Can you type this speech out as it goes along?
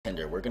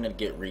tinder. We're gonna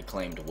get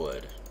reclaimed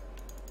wood.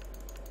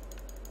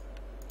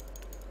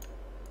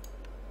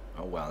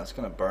 Oh wow, that's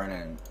gonna burn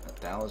in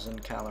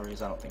 1,000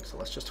 calories? I don't think so.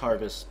 Let's just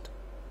harvest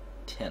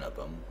 10 of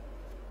them.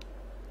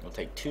 It'll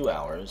take 2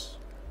 hours.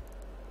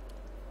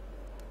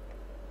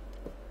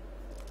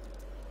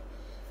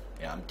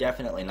 Yeah, I'm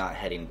definitely not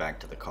heading back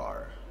to the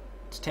car.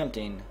 It's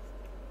tempting,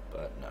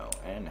 but no.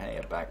 And hey,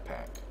 a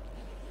backpack.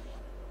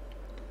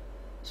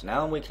 So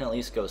now we can at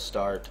least go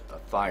start a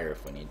fire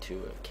if we need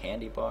to. A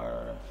candy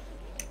bar.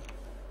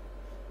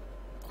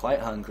 Quite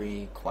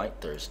hungry, quite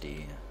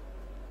thirsty.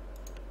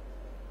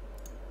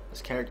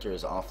 This character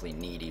is awfully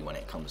needy when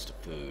it comes to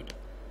food.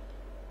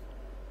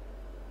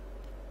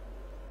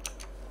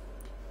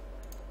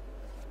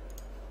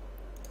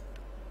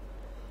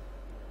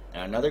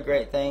 And another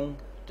great thing,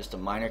 just a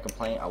minor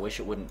complaint, I wish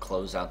it wouldn't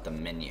close out the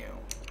menu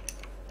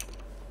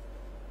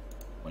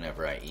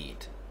whenever I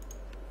eat.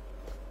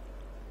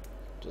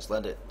 Just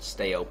let it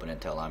stay open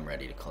until I'm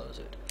ready to close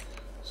it.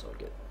 So I'll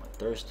get my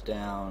thirst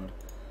down,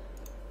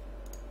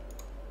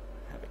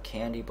 have a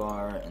candy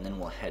bar, and then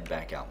we'll head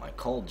back out. My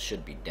cold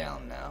should be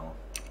down now.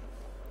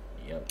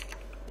 Yep.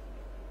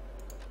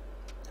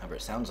 However,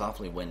 it sounds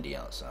awfully windy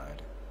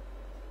outside.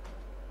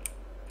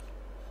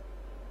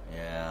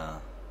 Yeah.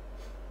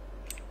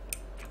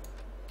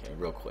 Okay,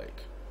 real quick.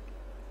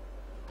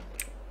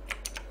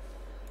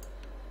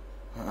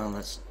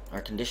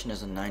 Our condition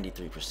is a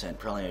 93%.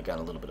 Probably I got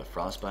a little bit of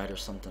frostbite or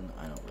something.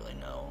 I don't really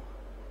know.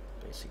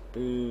 Basic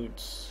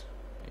boots,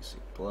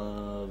 basic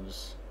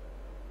gloves.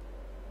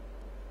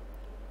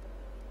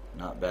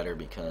 Not better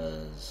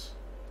because,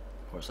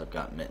 of course, I've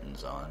got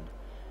mittens on.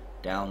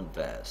 Down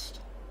vest.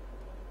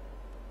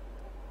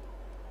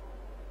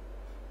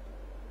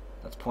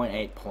 That's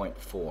 0.8,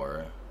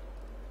 0.4.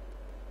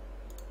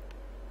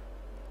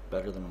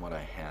 Better than what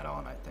I had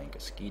on, I think. A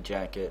ski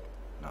jacket,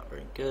 not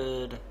very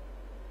good.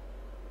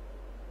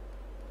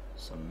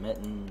 Some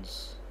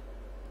mittens.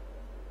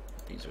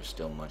 These are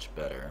still much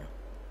better.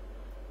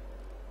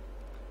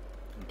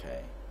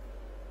 Okay.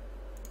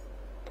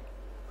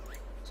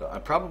 So I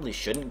probably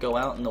shouldn't go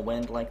out in the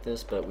wind like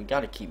this, but we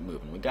gotta keep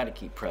moving. We gotta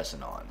keep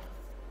pressing on.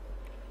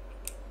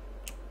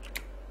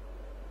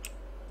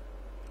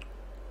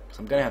 So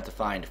I'm gonna have to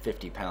find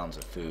 50 pounds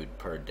of food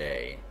per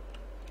day,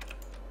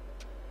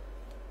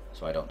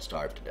 so I don't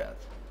starve to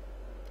death.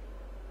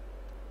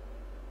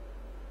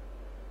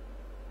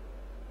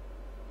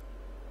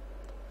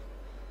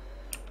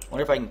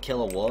 Wonder if I can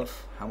kill a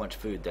wolf, how much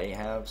food they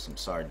have. Some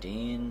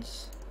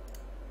sardines.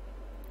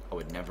 I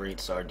would never eat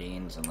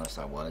sardines unless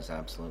I was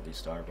absolutely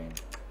starving.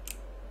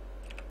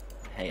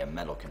 Hey, a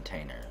metal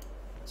container.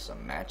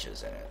 Some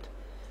matches in it.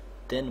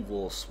 Thin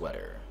wool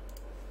sweater.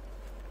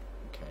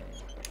 Okay.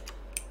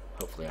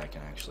 Hopefully I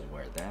can actually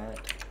wear that.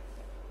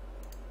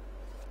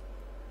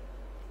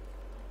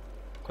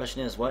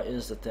 Question is, what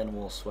is the thin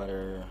wool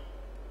sweater?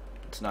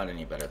 It's not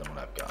any better than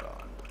what I've got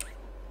on.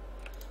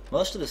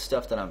 Most of the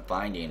stuff that I'm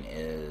finding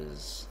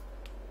is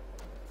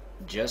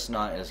just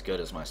not as good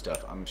as my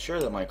stuff. I'm sure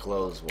that my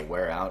clothes will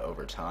wear out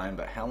over time,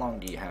 but how long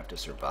do you have to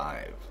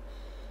survive?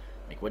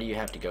 Like, what do you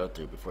have to go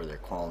through before their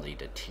quality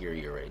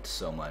deteriorates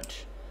so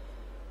much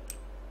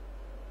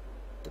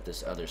that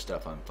this other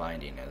stuff I'm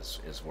finding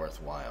is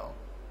worthwhile?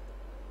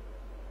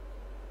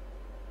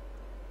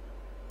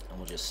 And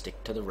we'll just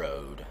stick to the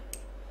road.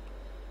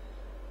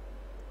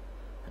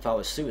 If I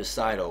was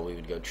suicidal, we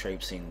would go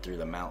traipsing through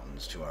the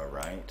mountains to our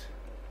right.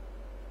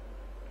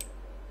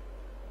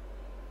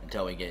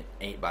 Until we get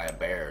ate by a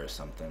bear or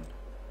something.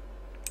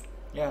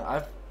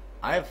 Yeah,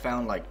 I have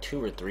found like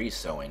 2 or 3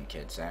 sewing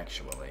kits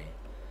actually.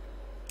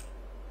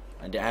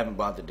 I haven't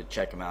bothered to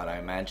check them out. I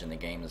imagine the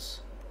game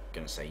is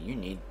gonna say you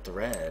need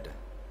thread.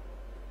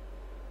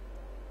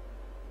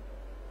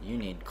 You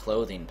need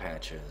clothing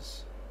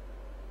patches.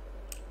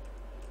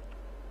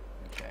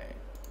 Okay.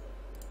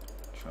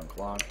 Trunk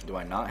locked. Do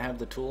I not have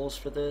the tools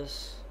for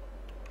this?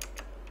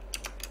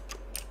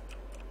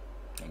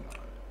 Hang on.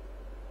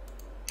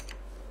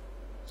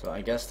 So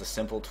I guess the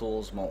simple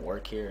tools won't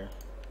work here.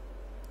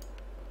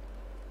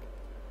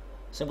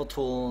 Simple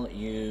tool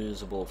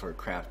usable for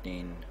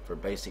crafting, for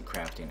basic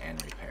crafting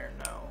and repair.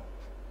 No.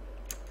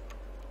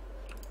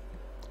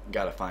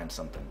 Gotta find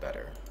something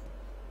better.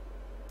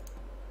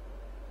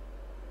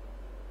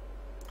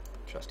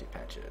 Trusty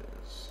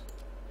patches.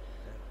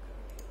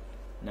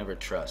 Never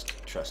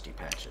trust trusty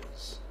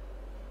patches.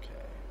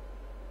 Okay.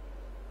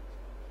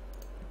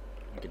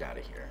 Get out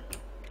of here.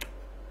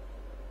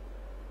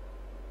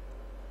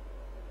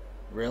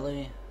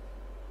 Really?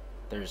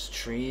 There's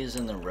trees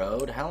in the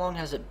road? How long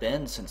has it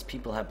been since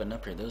people have been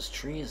up here? Those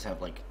trees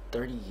have like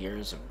 30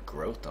 years of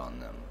growth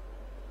on them.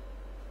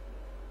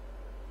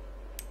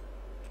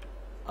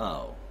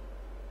 Oh.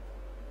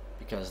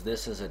 Because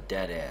this is a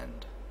dead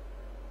end.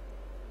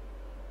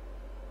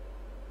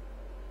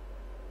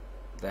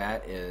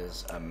 That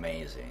is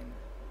amazing.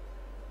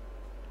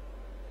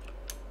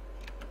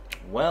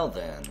 Well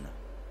then,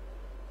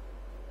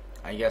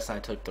 I guess I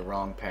took the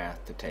wrong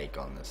path to take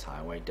on this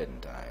highway,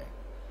 didn't I?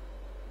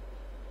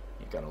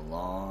 You've got a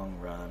long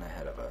run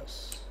ahead of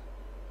us.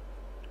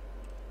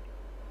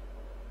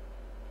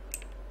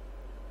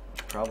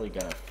 probably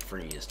gonna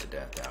freeze to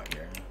death out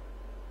here.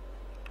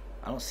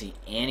 I don't see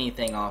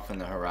anything off in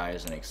the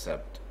horizon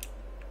except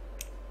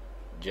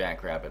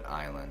Jackrabbit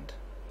Island,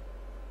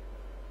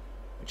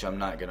 which I'm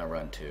not gonna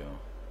run to.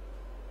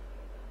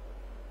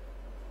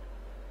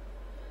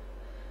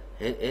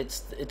 It's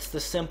the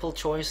simple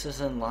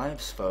choices in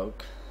lives,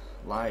 folks,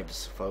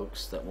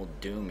 that will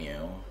doom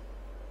you.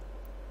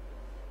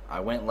 I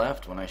went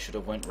left when I should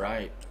have went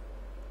right.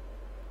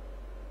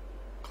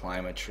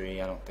 Climb a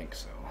tree? I don't think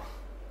so.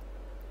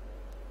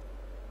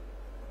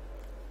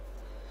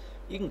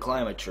 You can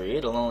climb a tree.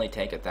 It'll only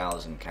take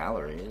 1,000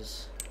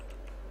 calories.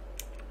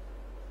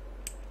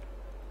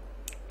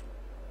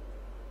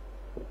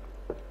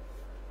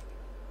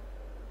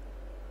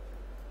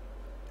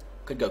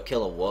 Could go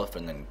kill a wolf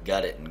and then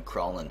gut it and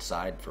crawl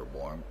inside for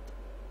warmth.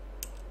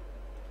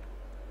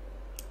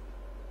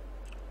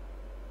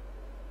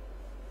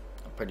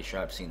 I'm pretty sure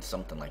I've seen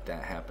something like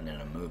that happen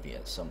in a movie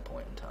at some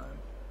point in time.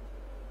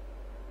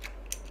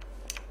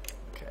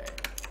 Okay.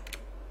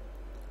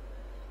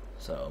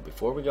 So,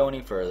 before we go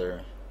any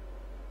further,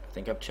 I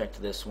think I've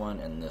checked this one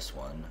and this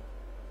one.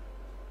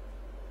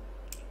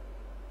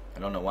 I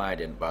don't know why I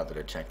didn't bother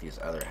to check these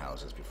other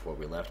houses before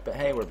we left, but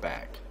hey, we're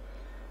back.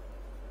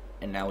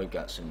 And now we've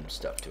got some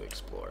stuff to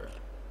explore.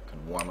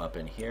 Can warm up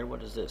in here.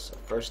 What is this? A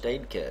first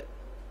aid kit.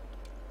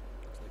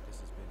 Looks like this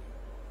has been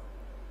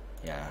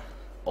here. Yeah.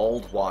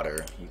 Old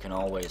water. You can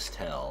always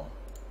tell.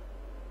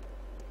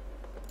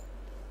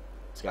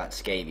 It's got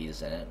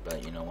scabies in it,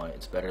 but you know what?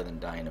 It's better than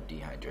dying of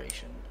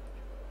dehydration.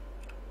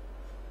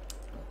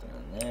 Nothing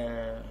in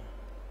there.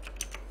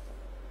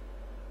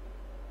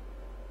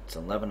 It's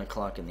 11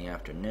 o'clock in the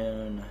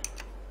afternoon.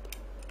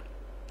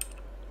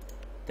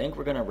 I think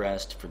we're gonna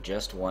rest for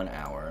just 1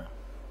 hour.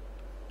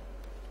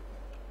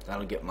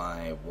 That'll get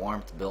my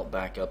warmth built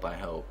back up, I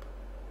hope.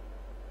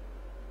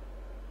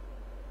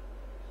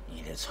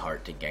 Eat his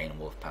heart to gain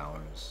wolf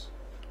powers.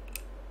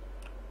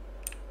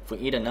 If we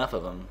eat enough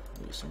of them,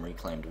 do some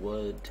reclaimed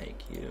wood,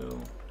 take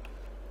you.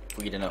 If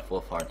we eat enough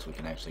wolf hearts, we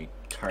can actually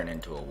turn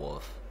into a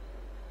wolf.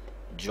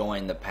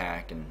 Join the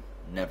pack and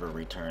never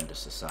return to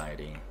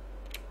society.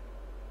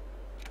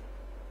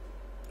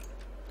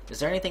 Is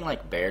there anything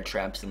like bear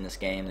traps in this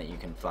game that you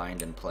can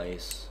find in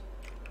place?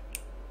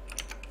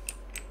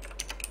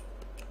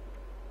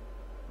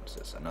 What's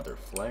this? Another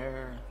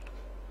flare?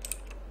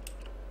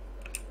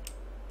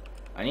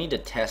 I need to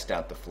test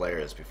out the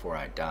flares before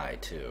I die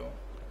too.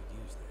 I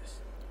could use this.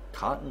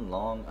 Cotton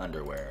long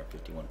underwear,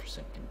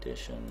 51%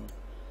 condition.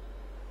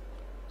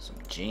 Some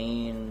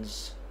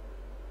jeans.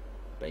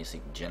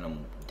 Basic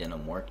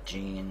denim work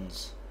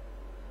jeans.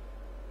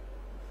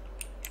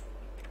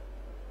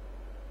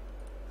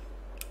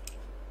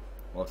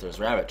 Well, if there's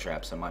rabbit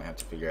traps, I might have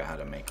to figure out how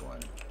to make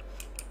one.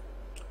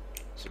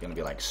 So it's gonna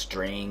be like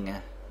string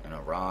and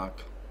a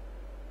rock.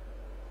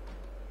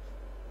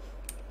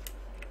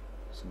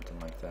 Something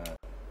like that.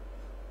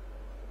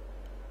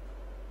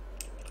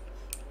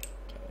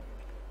 Okay.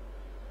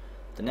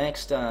 The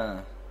next,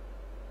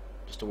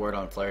 just a word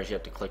on flares, you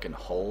have to click and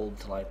hold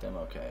to light them.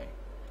 Okay.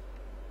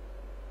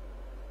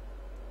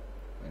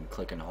 And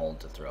click and hold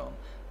to throw them.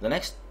 The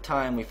next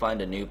time we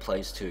find a new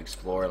place to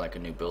explore, like a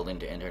new building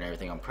to enter and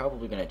everything, I'm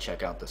probably going to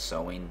check out the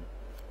sewing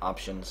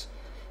options.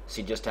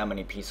 See just how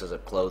many pieces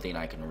of clothing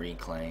I can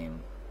reclaim.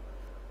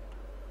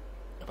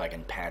 If I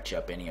can patch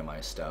up any of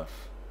my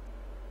stuff.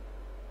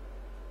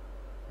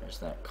 There's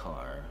that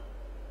car.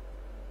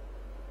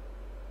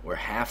 We're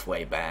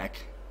halfway back.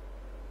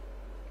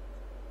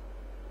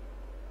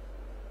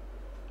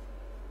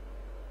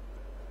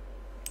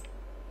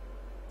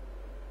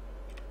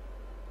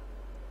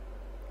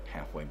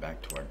 Halfway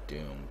back to our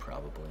doom,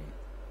 probably.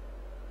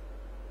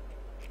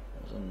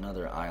 There's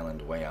another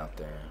island way out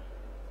there.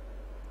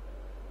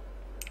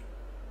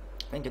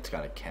 I think it's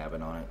got a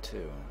cabin on it,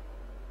 too.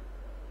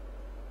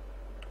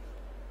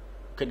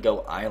 Could go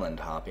island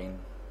hopping.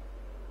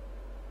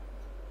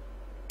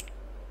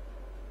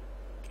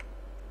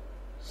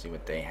 See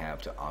what they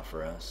have to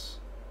offer us.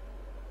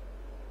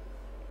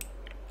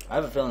 I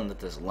have a feeling that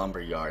this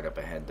lumber yard up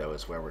ahead, though,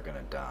 is where we're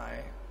gonna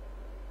die.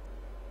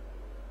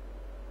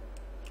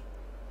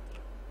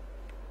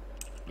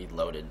 Be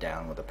loaded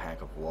down with a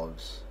pack of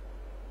wolves.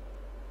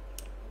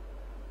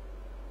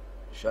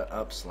 Shut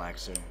up,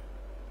 Slaxer.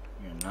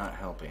 You're not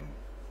helping.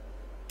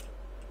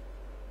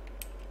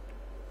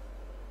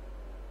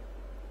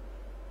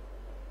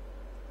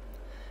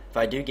 If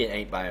I do get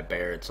ate by a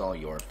bear, it's all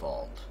your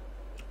fault.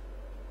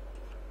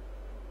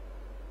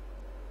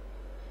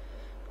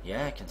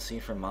 Yeah, I can see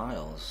for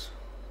miles.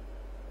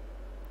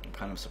 I'm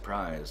kind of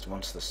surprised.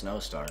 Once the snow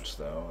starts,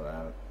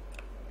 though,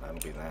 that'll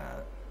be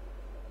that.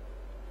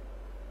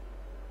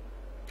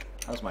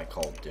 How's my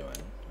cold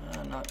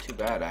doing? Not too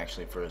bad,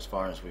 actually, for as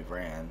far as we've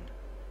ran.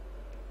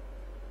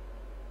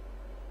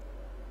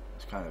 I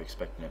was kind of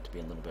expecting it to be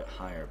a little bit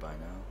higher by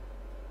now.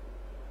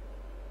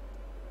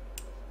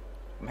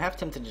 I'm half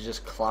tempted to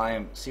just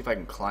climb, see if I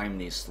can climb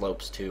these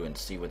slopes too and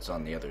see what's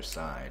on the other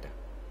side.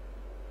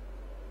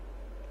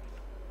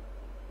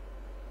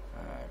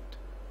 Alright.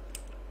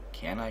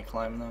 Can I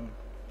climb them?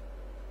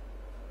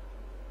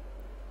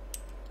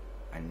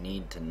 I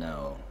need to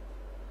know.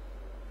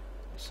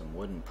 There's some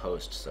wooden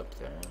posts up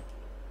there.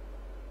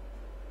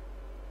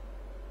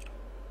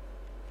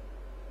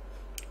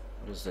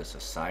 What is this, a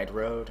side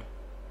road?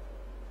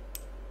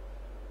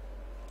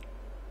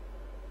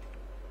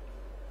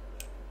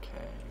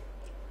 Okay.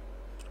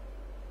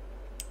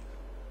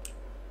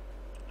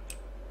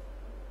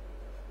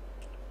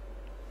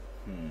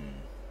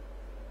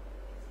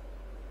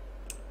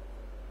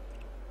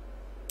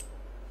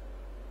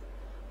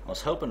 I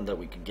was hoping that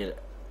we could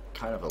get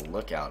kind of a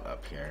lookout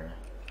up here.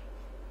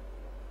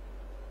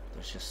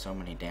 There's just so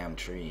many damn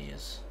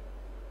trees.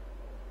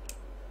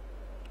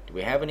 Do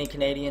we have any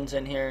Canadians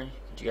in here?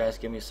 Could you guys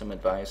give me some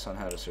advice on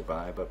how to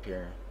survive up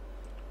here?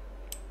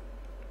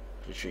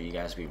 Pretty sure you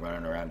guys be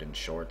running around in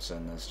shorts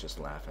in this, just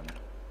laughing.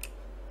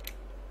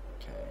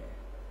 Okay.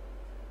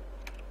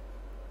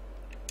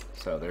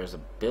 So there's a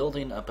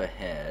building up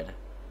ahead.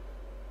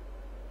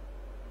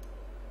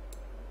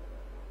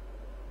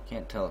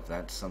 Can't tell if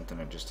that's something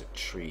or just a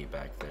tree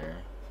back there.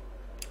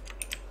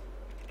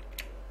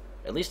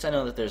 At least I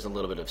know that there's a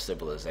little bit of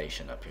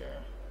civilization up here.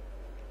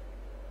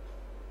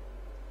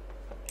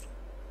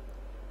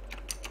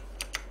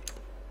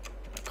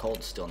 The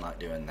cold's still not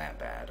doing that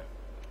bad.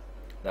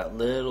 That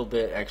little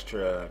bit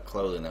extra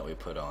clothing that we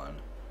put on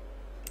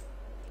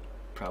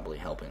probably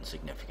helping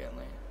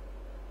significantly.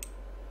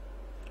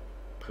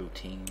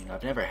 Poutine.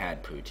 I've never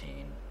had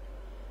poutine.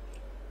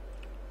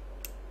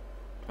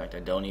 In fact, I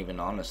don't even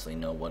honestly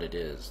know what it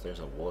is. There's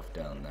a wolf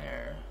down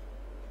there.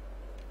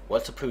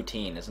 What's a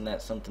poutine? Isn't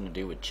that something to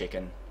do with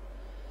chicken?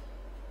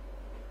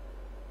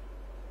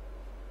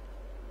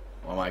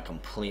 Or am I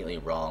completely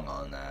wrong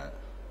on that?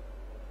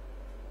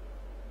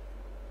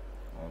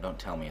 Well, don't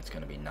tell me it's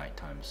going to be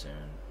nighttime soon.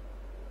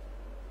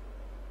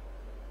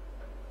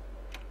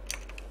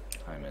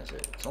 What time is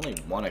it? It's only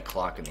 1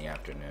 o'clock in the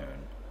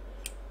afternoon.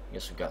 I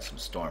guess we've got some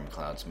storm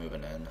clouds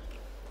moving in.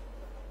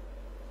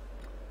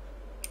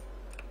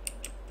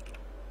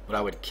 But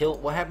I would kill...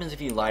 What happens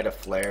if you light a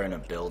flare in a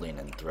building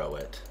and throw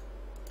it?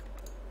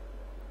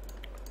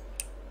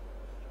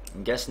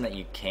 I'm guessing that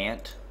you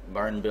can't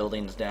burn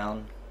buildings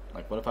down.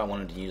 Like, what if I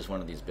wanted to use one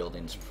of these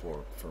buildings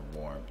for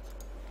warmth?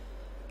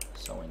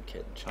 Sewing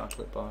kit and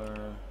chocolate bar.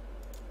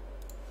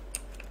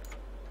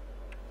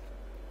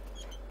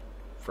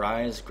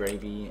 Fries,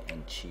 gravy,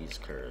 and cheese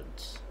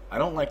curds. I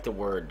don't like the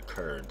word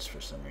curds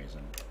for some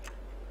reason.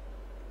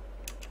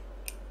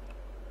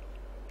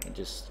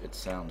 It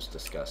sounds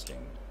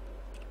disgusting.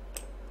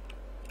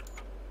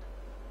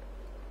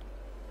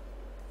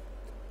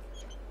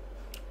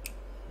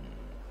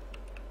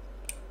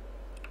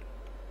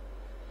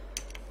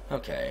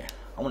 Okay,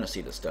 I want to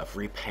see the stuff.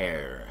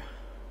 Repair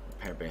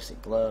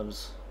basic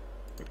gloves.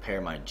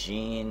 Repair my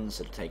jeans.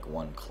 It'll take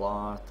 1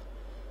 cloth.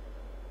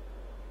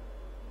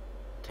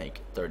 Take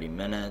 30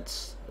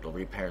 minutes. It'll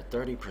repair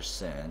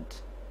 30%.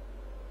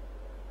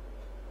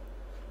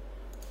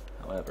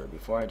 However,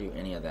 before I do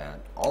any of that,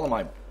 all of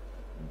my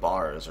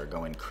bars are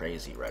going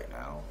crazy right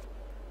now.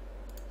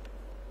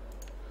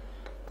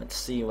 Let's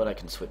see what I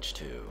can switch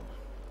to.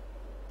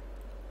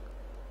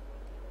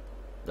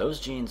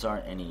 Those jeans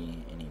aren't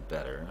any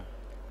better.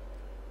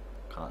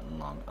 Cotton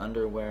long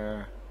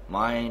underwear.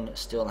 Mine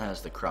still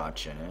has the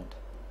crotch in it.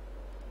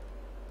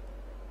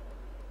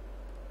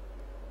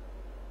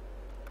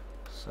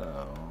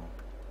 So,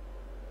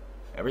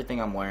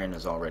 everything I'm wearing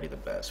is already the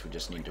best. We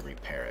just need to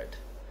repair it.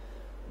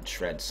 And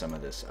shred some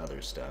of this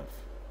other stuff.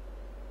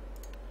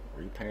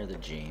 Repair the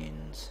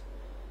jeans.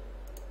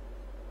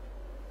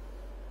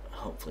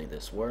 Hopefully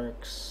this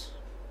works.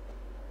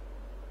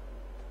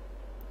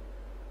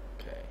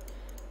 Okay.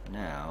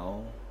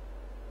 Now,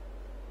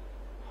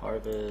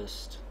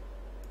 harvest.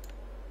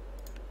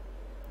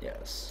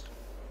 Yes.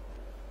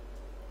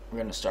 We're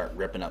going to start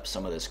ripping up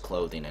some of this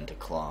clothing into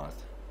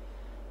cloth.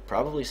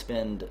 Probably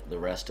spend the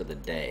rest of the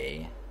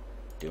day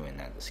doing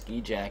that. The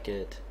ski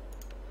jacket,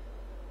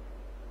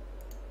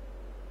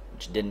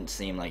 which didn't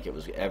seem like it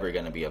was ever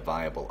going to be a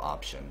viable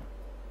option.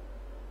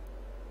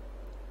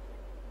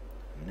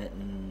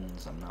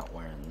 Mittens, I'm not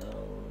wearing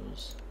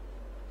those.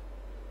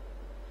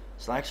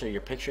 Slackster,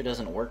 your picture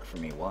doesn't work for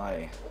me.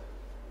 Why?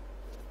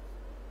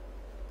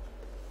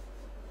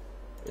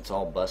 It's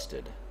all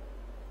busted.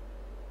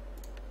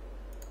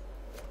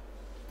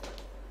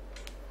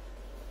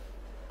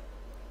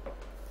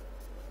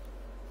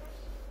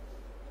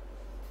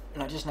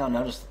 And I just now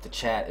noticed that the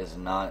chat is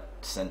not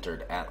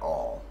centered at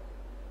all.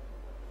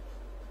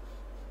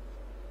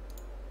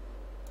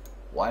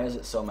 Why is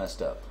it so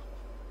messed up?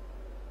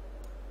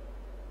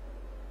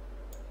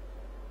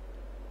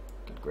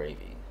 Good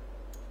gravy.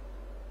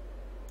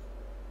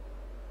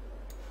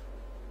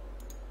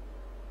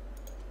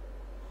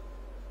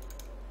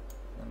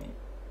 Let me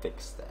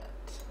fix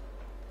that.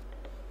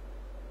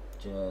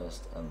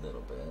 Just a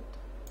little bit.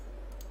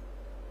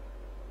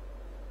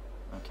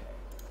 Okay.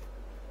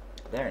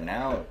 There,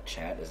 now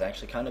chat is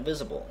actually kind of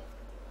visible.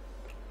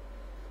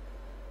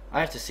 I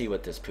have to see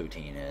what this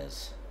poutine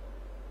is.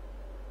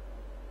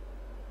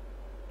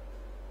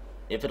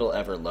 If it'll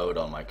ever load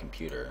on my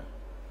computer.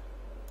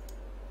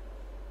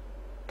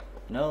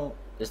 No,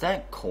 is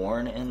that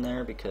corn in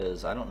there?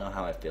 Because I don't know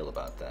how I feel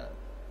about that.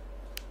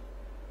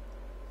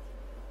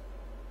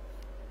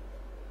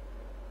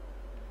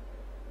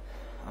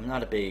 I'm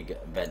not a big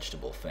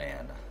vegetable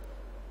fan.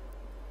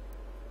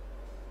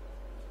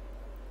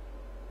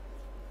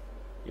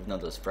 Even though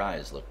those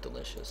fries look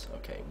delicious.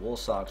 Okay, wool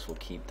socks will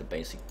keep. The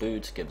basic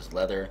boots gives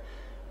leather.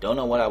 Don't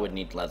know what I would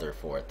need leather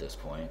for at this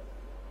point.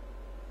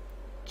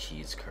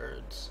 Cheese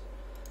curds.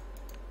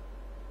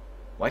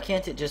 Why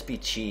can't it just be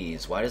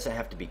cheese? Why does it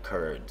have to be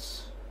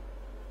curds?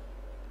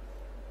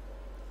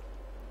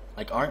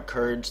 Like, aren't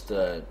curds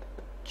the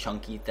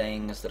chunky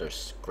things that are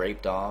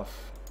scraped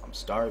off? I'm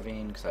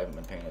starving because I haven't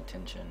been paying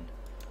attention.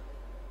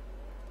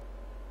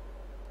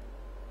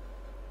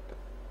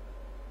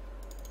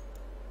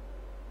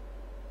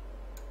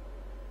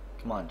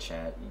 Come on,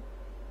 chat.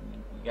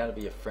 You gotta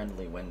be a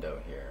friendly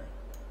window here.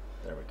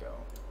 There we go.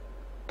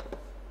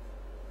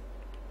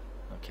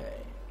 Okay.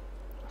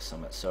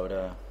 Summit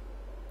soda.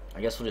 I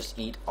guess we'll just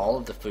eat all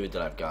of the food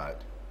that I've got.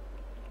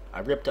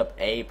 I ripped up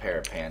a pair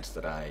of pants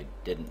that I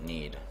didn't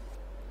need.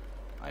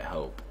 I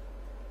hope.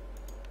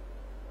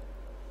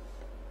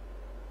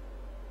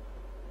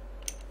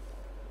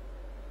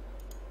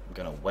 I'm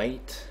gonna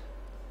wait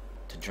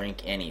to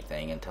drink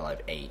anything until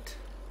I've ate.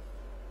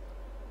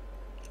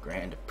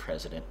 Grand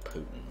President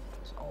Putin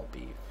is all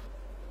beef.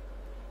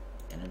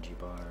 Energy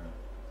bar.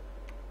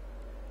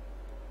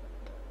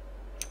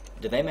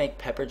 Do they make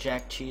pepper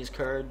jack cheese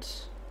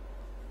curds?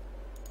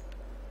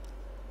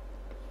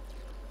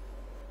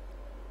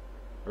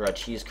 Or are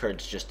cheese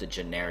curds just a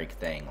generic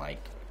thing,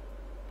 like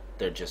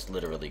they're just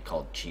literally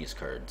called cheese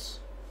curds?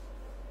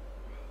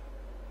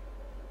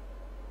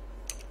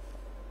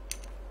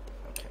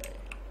 Okay.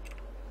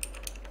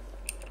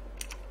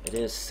 It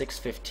is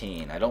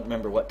 6:15. I don't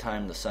remember what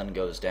time the sun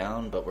goes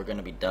down, but we're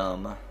gonna be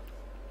dumb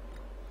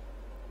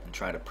and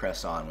try to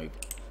press on. We've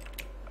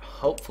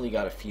hopefully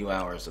got a few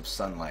hours of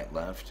sunlight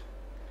left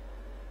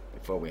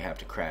before we have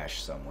to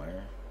crash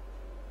somewhere.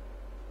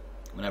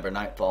 Whenever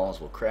night falls,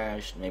 we'll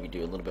crash, maybe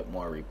do a little bit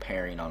more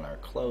repairing on our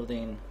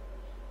clothing,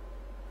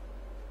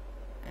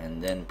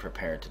 and then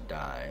prepare to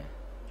die.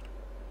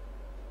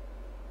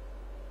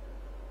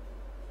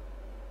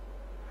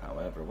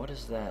 However, what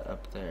is that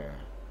up there?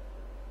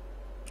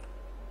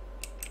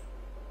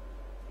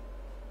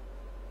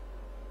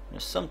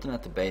 There's something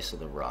at the base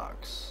of the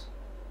rocks.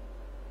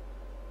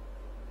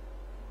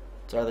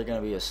 It's either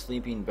going to be a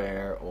sleeping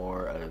bear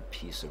or a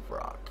piece of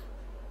rock.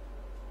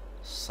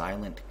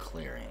 Silent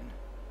clearing.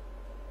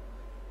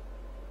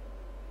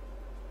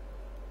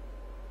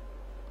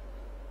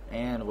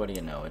 And what do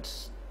you know,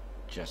 it's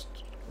just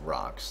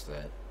rocks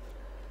that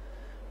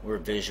were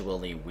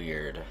visually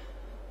weird.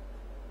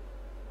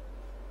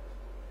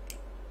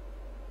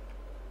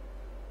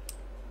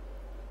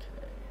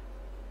 Okay.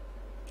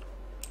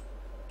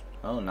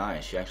 Oh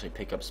nice, you actually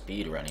pick up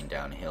speed running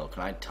downhill.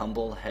 Can I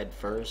tumble head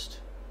first?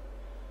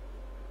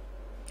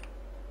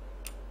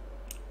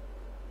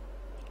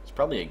 It's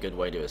probably a good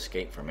way to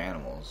escape from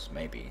animals,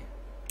 maybe.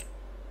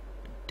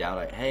 Doubt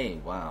I... Hey,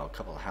 wow, a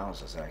couple of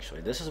houses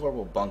actually. This is where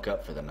we'll bunk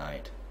up for the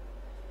night.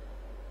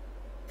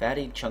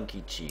 Fatty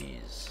chunky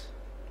cheese.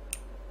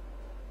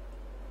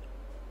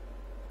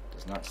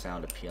 Does not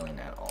sound appealing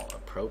at all.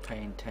 A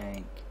propane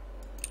tank.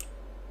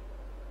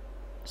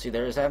 See,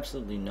 there is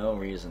absolutely no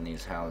reason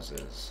these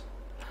houses...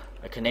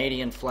 A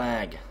Canadian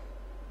flag.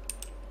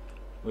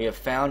 We have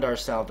found our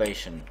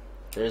salvation.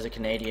 If there's a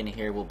Canadian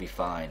here, we'll be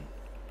fine.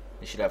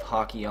 They should have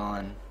hockey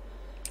on.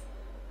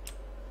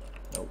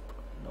 Nope,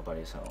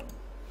 nobody's home.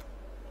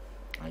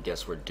 I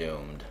guess we're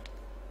doomed.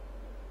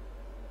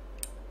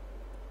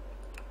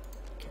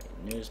 Okay,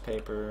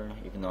 newspaper.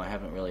 Even though I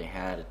haven't really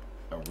had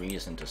a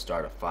reason to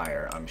start a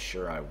fire, I'm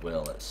sure I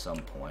will at some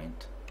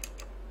point.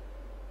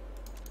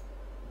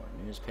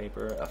 More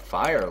newspaper. A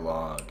fire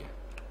log.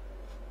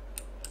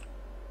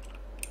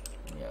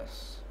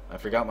 Yes. I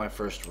forgot my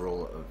first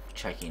rule of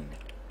checking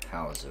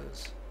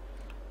houses.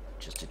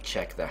 Just to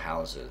check the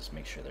houses,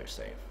 make sure they're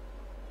safe.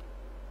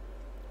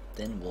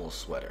 Thin wool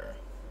sweater.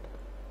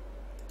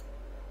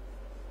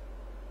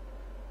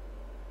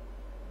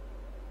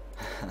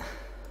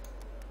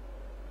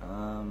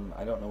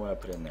 I don't know what I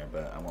put in there,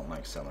 but I want my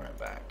accelerant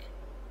back.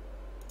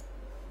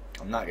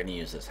 I'm not going to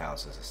use this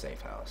house as a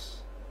safe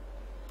house.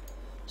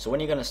 So when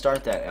are you going to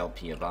start that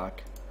LP, Avok?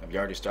 Have you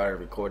already started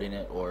recording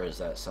it, or is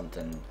that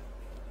something...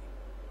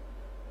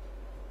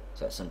 Is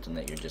that something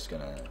that you're just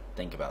going to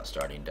think about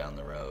starting down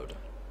the road?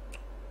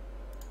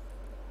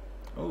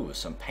 Ooh,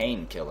 some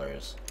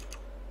painkillers.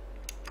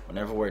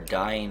 Whenever we're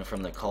dying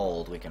from the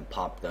cold, we can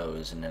pop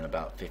those and in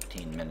about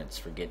 15 minutes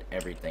forget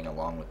everything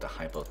along with the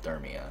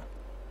hypothermia.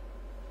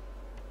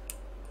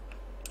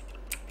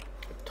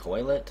 A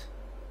toilet?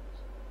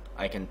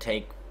 I can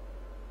take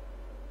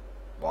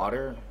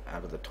water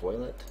out of the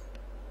toilet?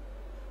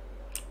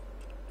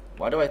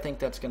 Why do I think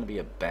that's going to be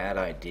a bad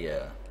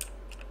idea?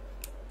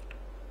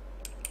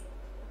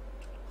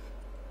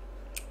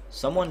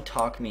 Someone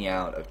talk me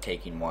out of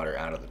taking water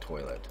out of the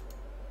toilet.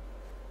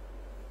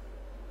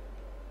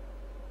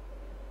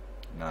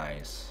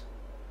 Nice.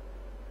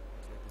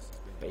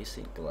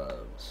 Basic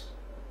gloves.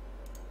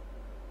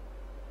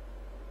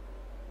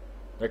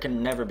 There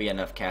can never be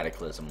enough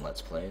Cataclysm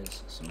Let's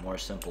Plays. Some more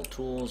simple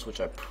tools, which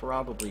I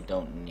probably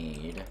don't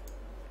need.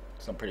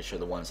 So I'm pretty sure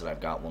the ones that I've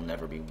got will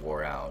never be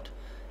wore out.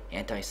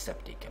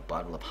 Antiseptic, a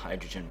bottle of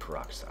hydrogen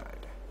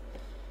peroxide.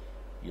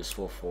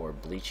 Useful for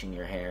bleaching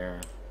your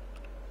hair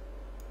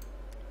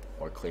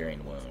or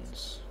clearing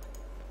wounds.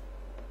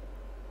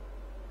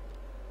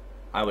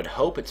 I would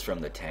hope it's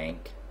from the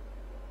tank.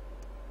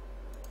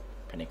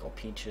 Pinnacle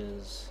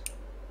Peaches.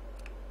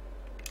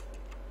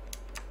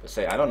 But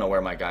say, I don't know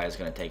where my guy is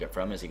going to take it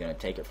from. Is he going to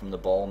take it from the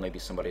bowl? Maybe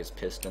somebody's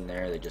pissed in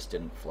there. They just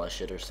didn't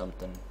flush it or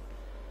something.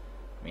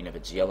 I mean, if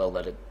it's yellow,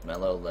 let it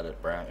mellow, let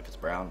it brown. If it's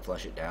brown,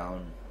 flush it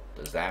down.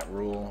 Does that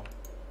rule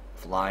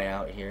fly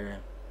out here?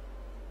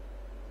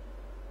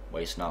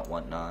 Waste not,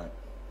 want not.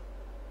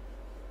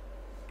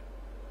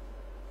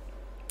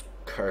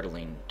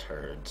 Curdling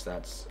turds.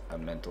 That's a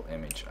mental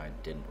image I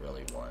didn't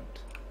really want.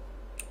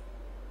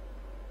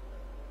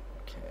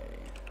 Okay.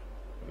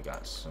 We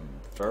got some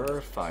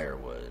fur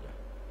firewood.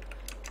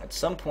 At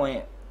some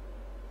point,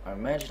 I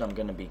imagine I'm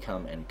going to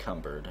become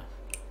encumbered.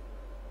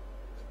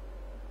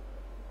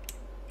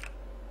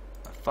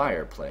 A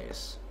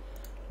fireplace.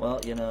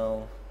 Well, you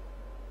know,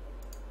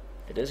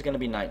 it is going to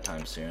be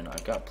nighttime soon.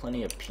 I've got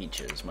plenty of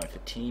peaches. My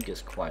fatigue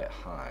is quite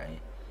high.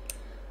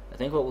 I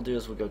think what we'll do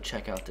is we'll go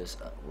check out this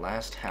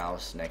last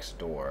house next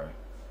door.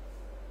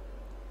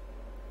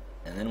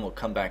 And then we'll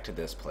come back to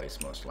this place,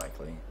 most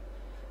likely.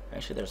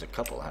 Actually, there's a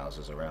couple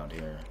houses around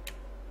here.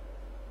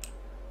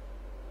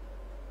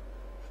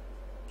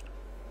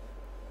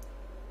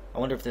 I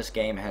wonder if this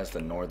game has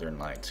the Northern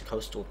Lights.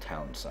 Coastal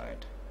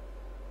Townsite.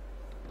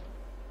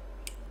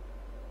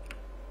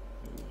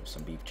 Ooh,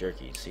 some beef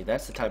jerky. See,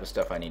 that's the type of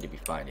stuff I need to be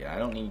finding. I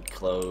don't need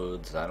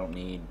clothes. I don't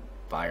need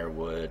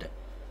firewood.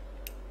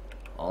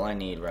 All I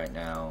need right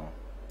now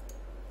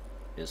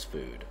is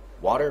food.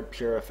 Water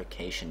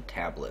purification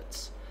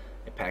tablets.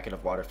 A packet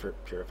of water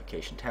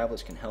purification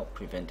tablets can help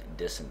prevent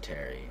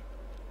dysentery.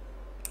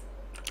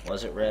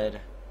 Was it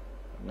red?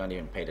 I've not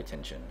even paid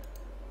attention.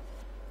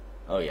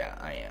 Oh yeah,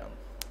 I am.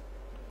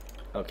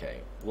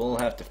 Okay, we'll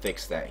have to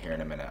fix that here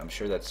in a minute. I'm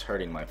sure that's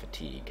hurting my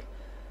fatigue.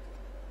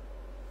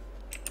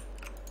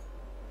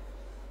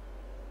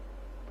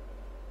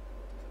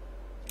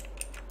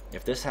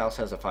 If this house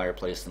has a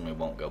fireplace, then we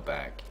won't go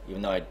back.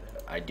 Even though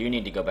I do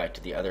need to go back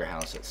to the other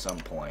house at some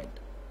point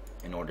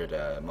in order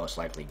to most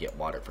likely get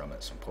water from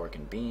it. Some pork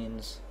and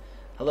beans.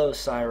 Hello,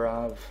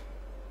 Cyrov.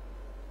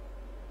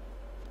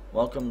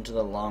 Welcome to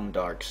the long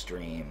dark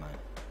stream,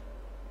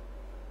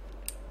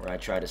 where I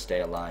try to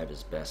stay alive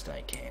as best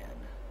I can.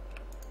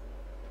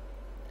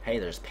 Hey,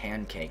 there's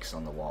pancakes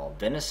on the wall.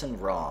 Venison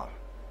raw.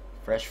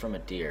 Fresh from a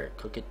deer.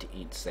 Cook it to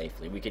eat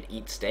safely. We could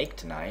eat steak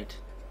tonight.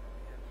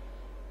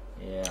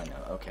 Yeah, I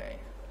know. Okay.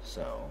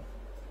 So,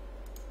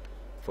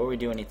 before we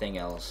do anything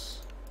else,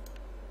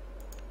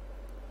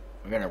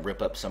 we're going to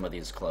rip up some of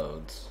these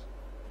clothes.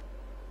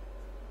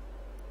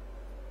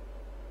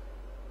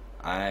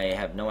 I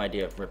have no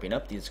idea if ripping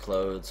up these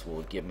clothes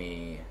will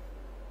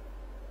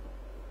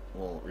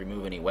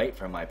remove any weight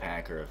from my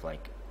pack, or if,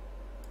 like,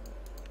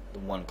 the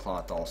one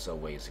cloth also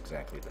weighs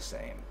exactly the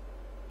same.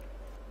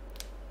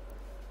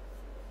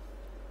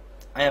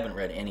 I haven't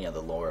read any of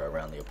the lore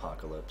around the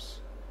apocalypse.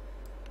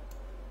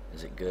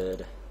 Is it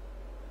good?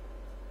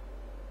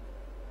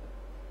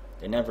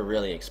 They never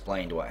really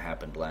explained what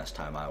happened last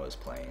time I was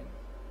playing.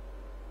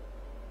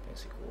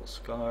 Basic wool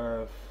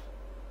scarf.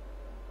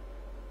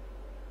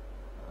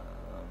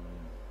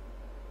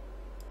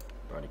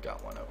 I've already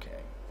got one,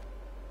 okay.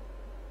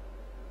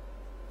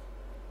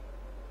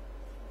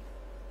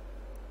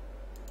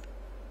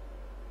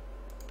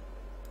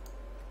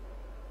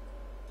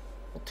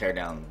 We'll tear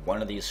down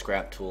one of these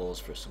scrap tools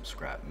for some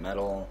scrap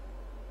metal,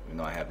 even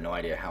though I have no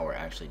idea how we're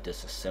actually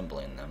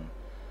disassembling them.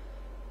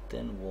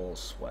 Thin wool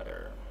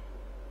sweater.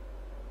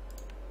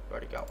 I've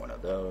already got one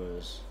of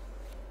those.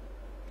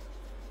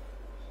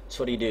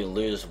 So what do?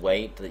 Lose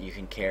weight that you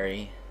can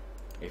carry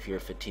if you're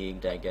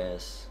fatigued, I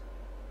guess.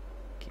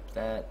 Keep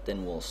that.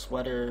 Thin wool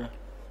sweater.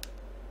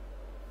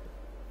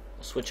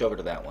 We'll switch over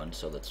to that one,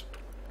 so let's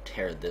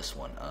tear this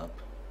one up.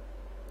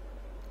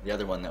 The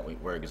other one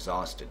that we're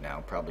exhausted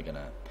now, probably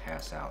gonna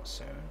pass out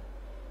soon.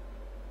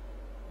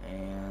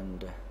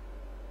 And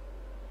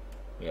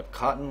we have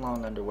cotton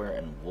long underwear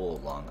and wool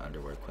long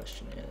underwear.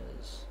 Question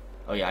is,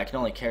 oh yeah, I can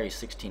only carry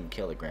 16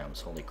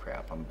 kilograms. Holy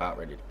crap, I'm about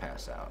ready to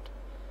pass out.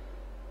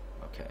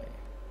 Okay.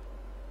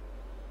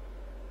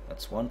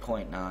 That's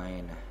 1.9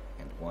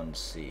 and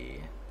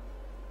 1C.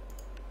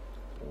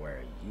 Where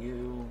are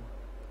you?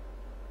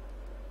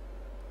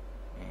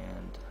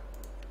 And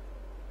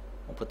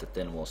we'll put the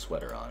thin wool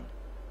sweater on.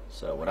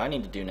 So what I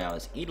need to do now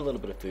is eat a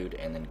little bit of food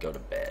and then go to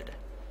bed.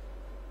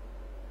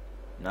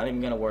 Not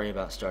even going to worry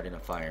about starting a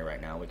fire right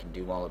now. We can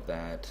do all of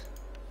that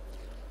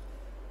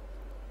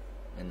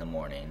in the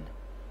morning.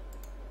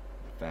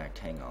 In fact,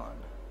 hang on.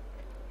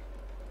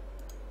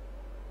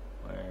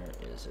 Where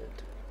is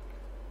it?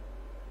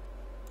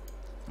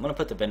 I'm going to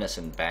put the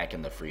venison back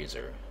in the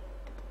freezer.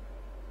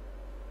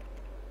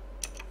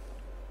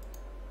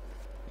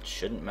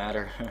 shouldn't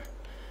matter.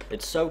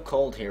 It's so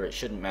cold here, it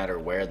shouldn't matter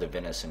where the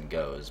venison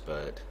goes,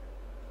 but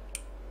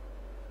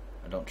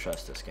I don't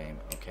trust this game.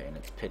 Okay, and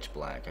it's pitch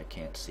black. I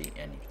can't see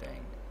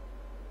anything.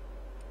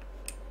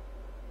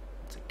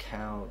 It's a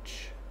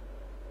couch.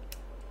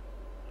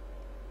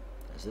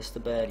 Is this the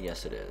bed?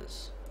 Yes, it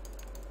is.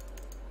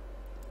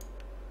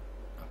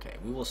 Okay,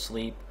 we will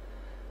sleep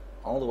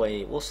all the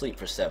way. We'll sleep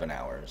for 7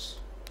 hours.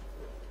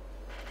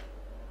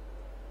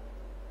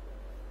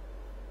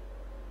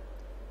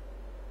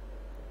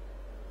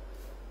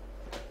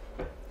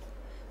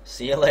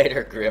 See you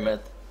later,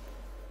 Grimmeth.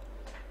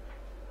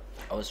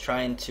 I was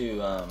trying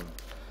to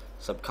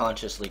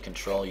subconsciously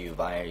control you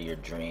via your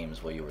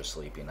dreams while you were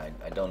sleeping.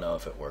 I don't know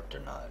if it worked or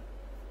not.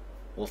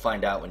 We'll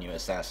find out when you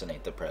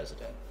assassinate the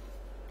president.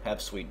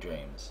 Have sweet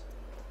dreams.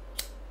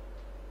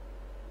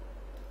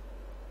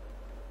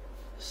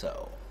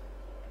 So,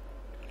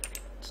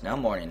 it's now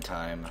morning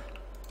time.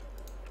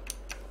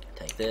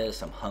 Take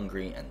this. I'm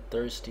hungry and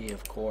thirsty,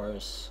 of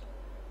course,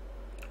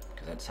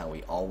 because that's how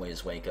we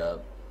always wake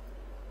up.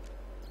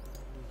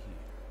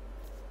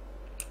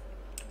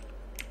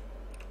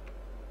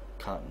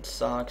 Cotton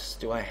socks.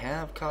 Do I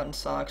have cotton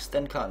socks?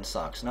 Thin cotton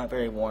socks. Not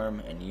very warm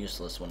and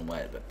useless when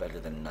wet, but better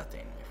than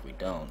nothing. If we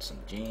don't, some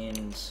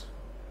jeans.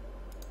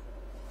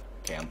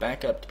 Okay, I'm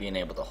back up to being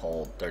able to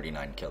hold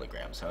 39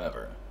 kilograms.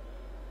 However,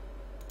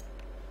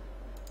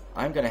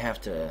 I'm gonna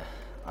have to...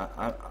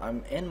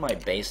 I'm in my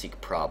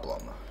basic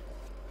problem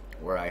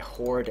where I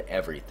hoard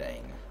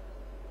everything.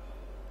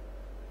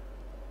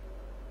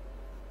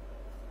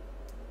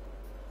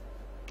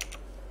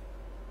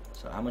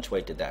 So how much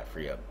weight did that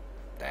free up?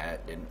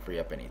 That didn't free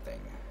up anything.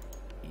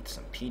 Eat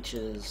some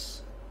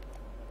peaches.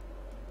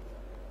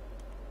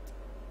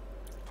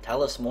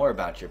 Tell us more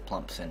about your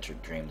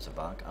plump-centered dreams,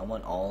 Zavok. I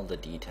want all the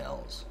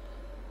details.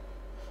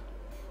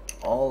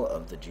 All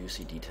of the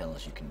juicy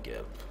details you can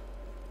give.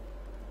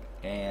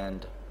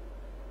 And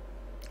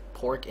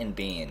pork and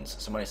beans.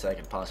 Somebody said I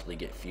could possibly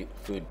get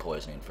food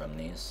poisoning from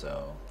these,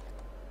 so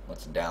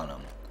let's down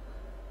them.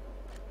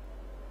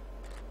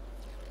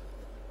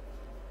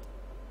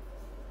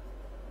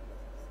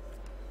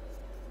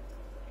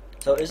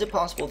 So is it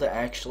possible to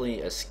actually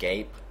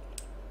escape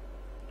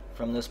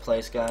from this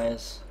place,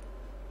 guys?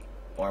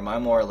 Or am I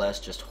more or less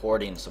just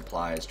hoarding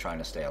supplies trying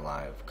to stay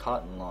alive?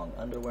 Cotton long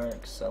underwear,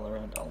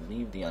 accelerant. I'll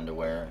leave the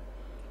underwear.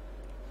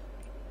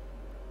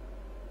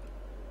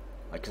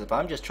 Like, 'cause if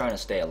I'm just trying to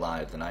stay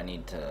alive, then I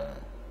need to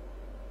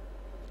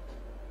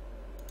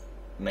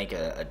make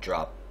a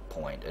drop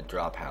point, a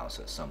drop house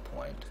at some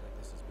point.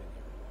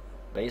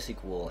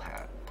 Basic wool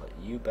hat. Put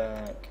you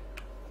back.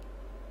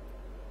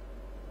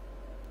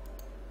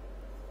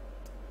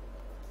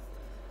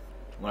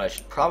 What I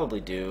should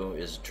probably do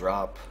is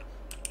drop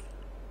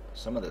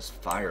some of this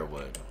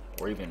firewood,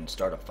 or even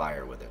start a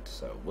fire with it.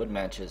 So wood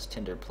matches,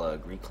 tinder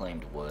plug,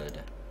 reclaimed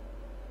wood.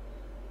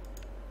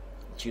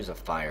 Let's use a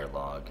fire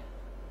log.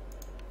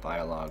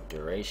 Fire log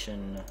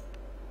duration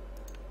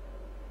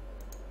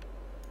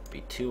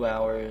be 2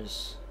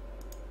 hours.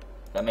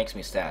 That makes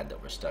me sad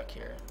that we're stuck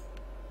here.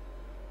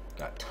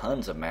 Got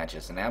tons of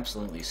matches, an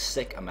absolutely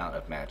sick amount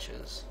of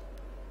matches.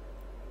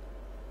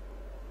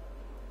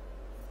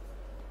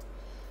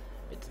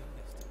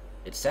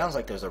 It sounds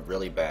like there's a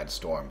really bad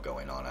storm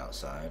going on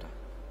outside.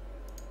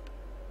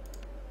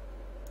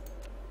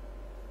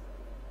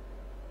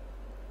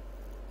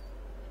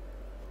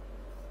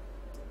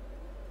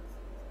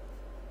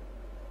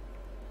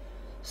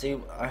 See,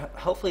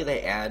 hopefully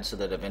they add so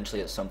that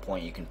eventually at some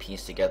point you can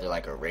piece together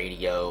like a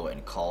radio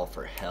and call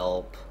for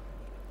help.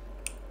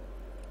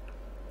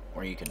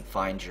 Or you can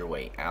find your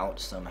way out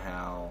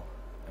somehow.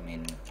 I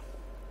mean,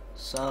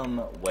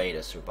 some way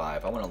to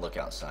survive. I want to look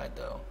outside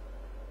though.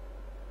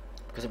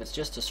 Because if it's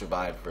just to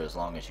survive for as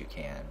long as you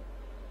can,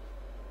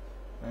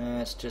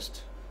 it's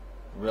just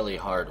really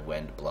hard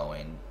wind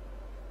blowing.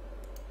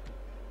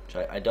 Which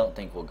I don't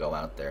think we'll go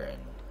out there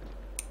and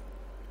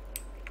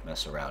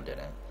mess around in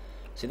it.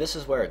 See, this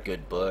is where a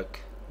good book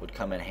would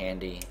come in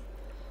handy.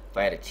 If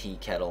I had a tea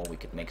kettle, we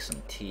could make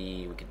some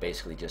tea. We could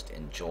basically just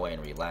enjoy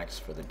and relax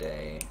for the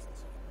day.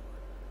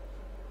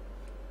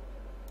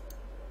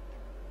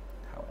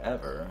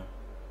 However,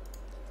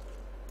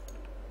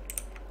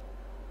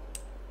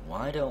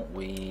 why don't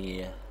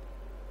we,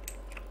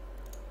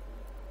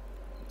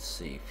 let's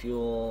see,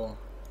 fuel,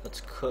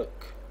 let's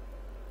cook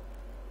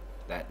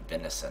that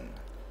venison.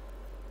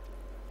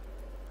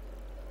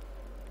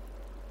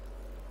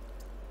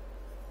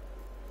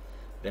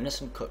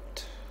 Venison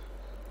cooked.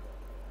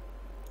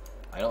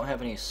 I don't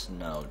have any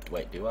snow.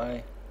 Wait, do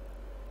I?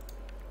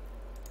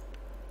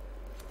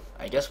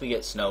 I guess we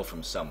get snow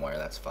from somewhere,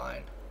 that's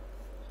fine.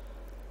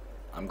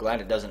 I'm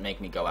glad it doesn't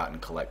make me go out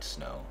and collect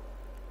snow.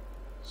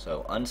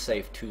 So,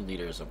 unsafe 2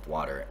 liters of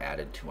water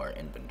added to our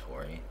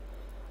inventory.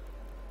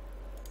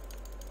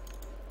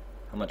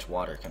 How much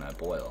water can I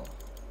boil?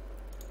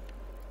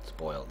 Let's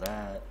boil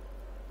that.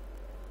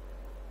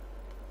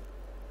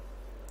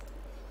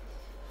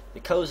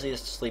 The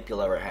coziest sleep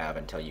you'll ever have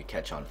until you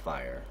catch on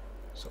fire.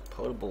 So,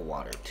 potable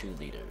water, 2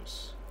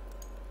 liters.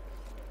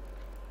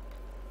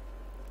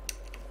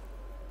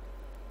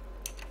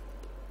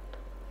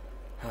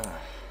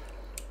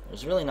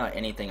 There's really not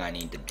anything I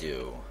need to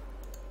do.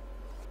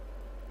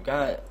 I've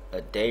got a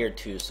day or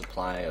two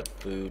supply of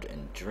food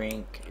and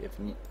drink if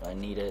I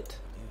need it.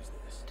 Use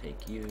this.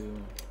 Take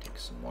you, take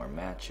some more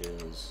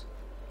matches.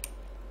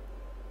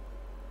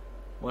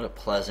 What a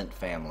pleasant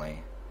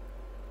family.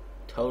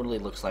 Totally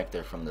looks like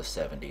they're from the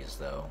 70s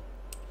though.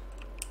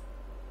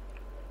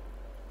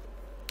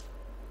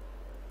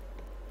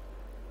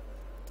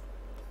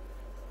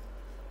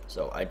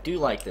 So I do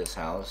like this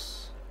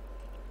house.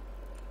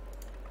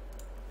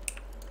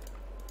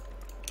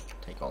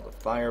 Take all the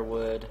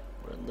firewood.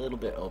 We're a little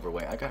bit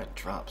overweight. I gotta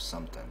drop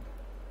something.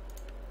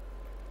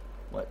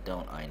 What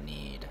don't I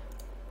need?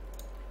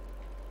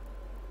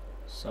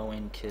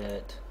 Sewing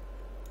kit.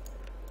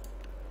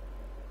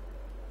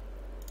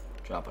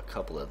 Drop a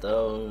couple of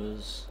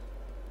those.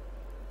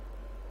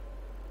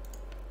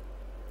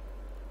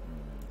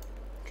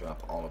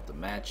 Drop all of the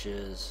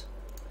matches.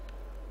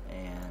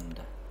 And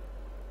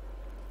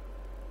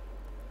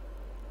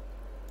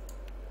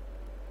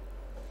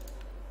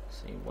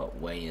see, what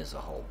weighs a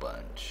whole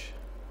bunch?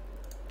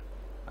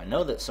 I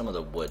know that some of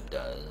the wood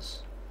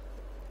does.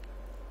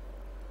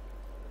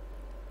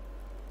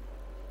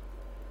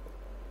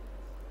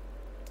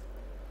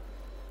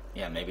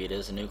 Yeah, maybe it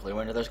is a nuclear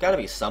winter. There's got to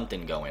be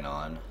something going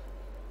on.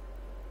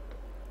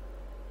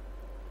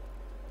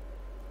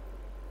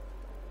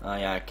 Oh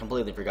yeah, I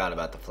completely forgot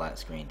about the flat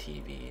screen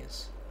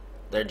TVs.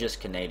 They're just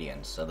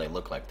Canadian, so they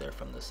look like they're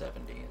from the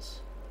 70s.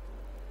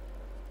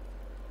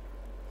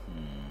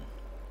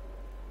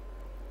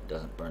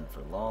 Doesn't burn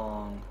for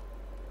long.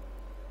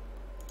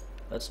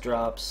 Let's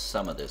drop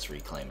some of this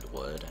reclaimed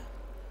wood.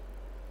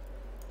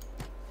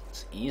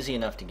 It's easy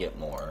enough to get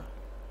more.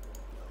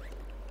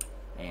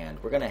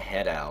 And we're gonna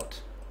head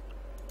out.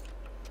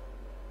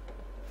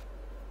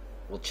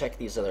 We'll check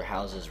these other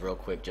houses real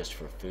quick just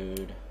for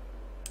food.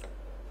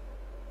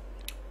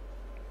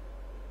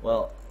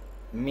 Well,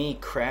 me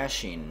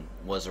crashing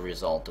was a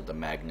result of the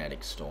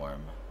magnetic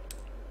storm.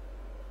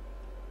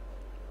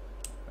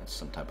 That's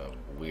some type of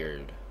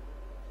weird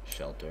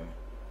shelter.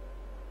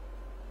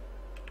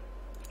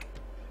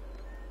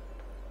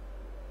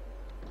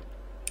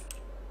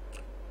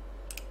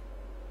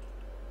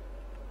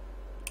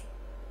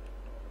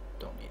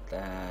 Don't need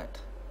that.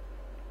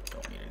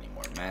 Don't need any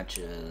more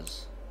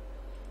matches.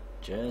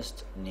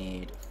 Just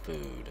need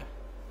food.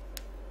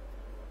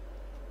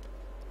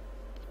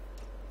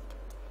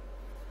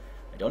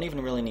 I don't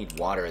even really need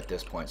water at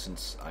this point,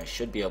 since I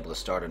should be able to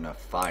start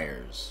enough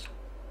fires.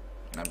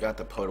 And I've got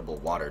the potable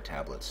water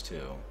tablets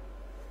too.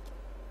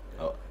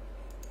 Oh,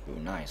 ooh,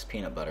 nice,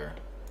 peanut butter.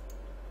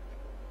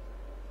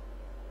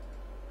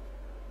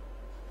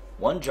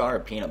 One jar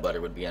of peanut butter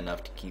would be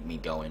enough to keep me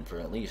going for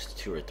at least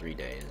 2 or 3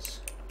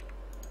 days.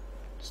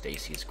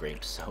 Stacy's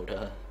grape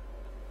soda.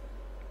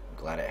 I'm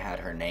glad it had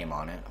her name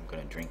on it. I'm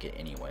gonna drink it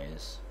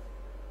anyways.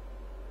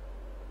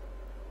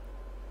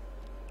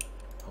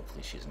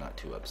 Hopefully she's not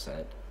too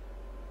upset.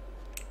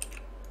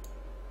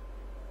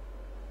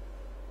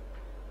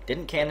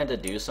 Didn't Canada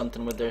do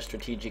something with their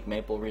strategic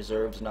maple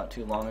reserves not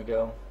too long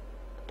ago?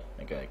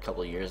 Like a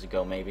couple of years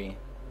ago maybe?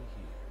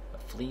 A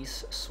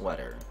fleece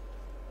sweater.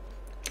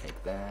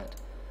 Take that.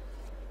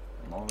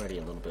 I'm already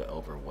a little bit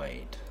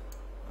overweight,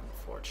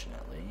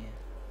 unfortunately.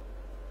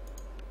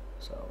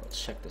 So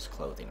let's check this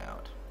clothing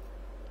out.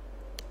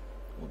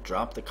 We'll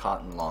drop the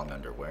cotton long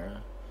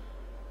underwear.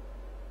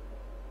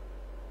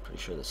 Pretty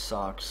sure the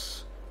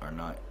socks are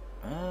not...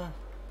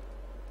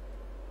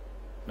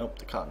 Nope,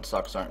 the cotton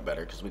socks aren't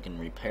better because we can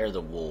repair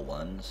the wool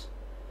ones.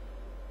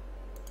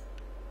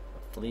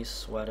 A fleece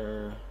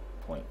sweater,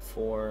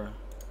 0.4.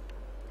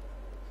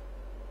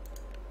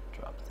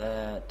 Drop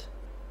that.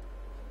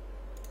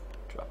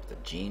 Drop the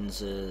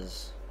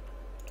jeanses.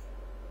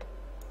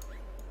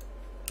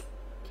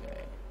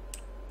 Okay.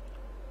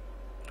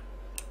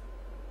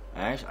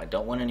 Actually, I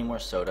don't want any more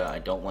soda. I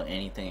don't want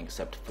anything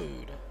except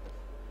food.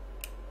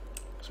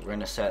 So we're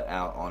going to set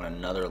out on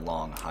another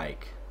long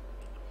hike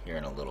here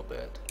in a little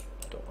bit.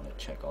 I don't want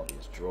to check all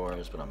these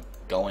drawers, but I'm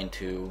going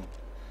to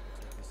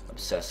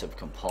obsessive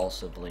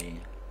compulsively.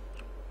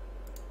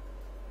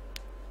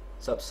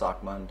 What's up,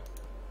 Sockmund?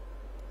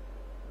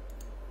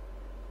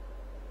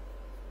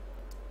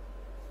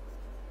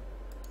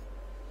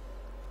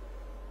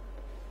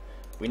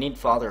 We need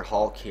Father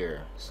Hulk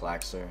here,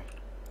 Slaxer.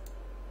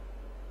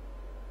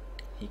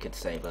 He could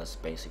save us.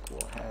 Basic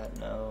wool hat,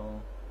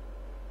 no.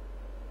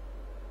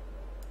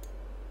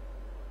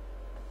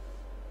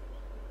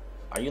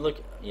 Are you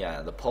looking?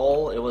 Yeah, the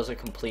poll, it was a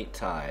complete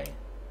tie.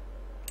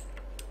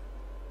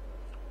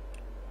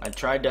 I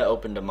tried to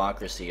open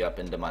democracy up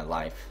into my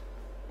life,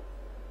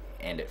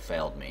 and it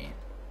failed me.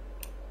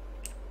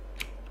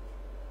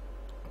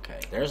 Okay,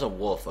 there's a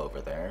wolf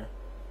over there.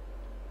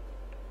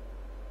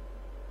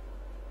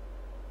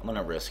 I'm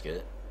gonna risk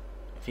it.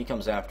 If he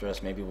comes after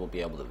us, maybe we'll be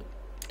able to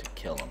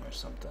kill him or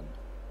something.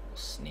 We'll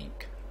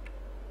sneak.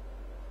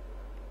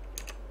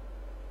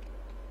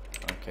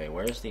 Okay,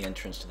 where's the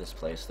entrance to this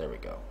place? There we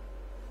go.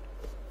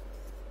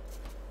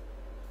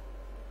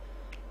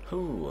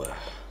 Ooh,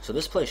 so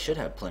this place should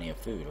have plenty of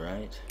food,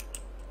 right?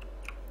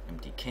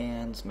 Empty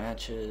cans,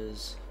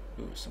 matches.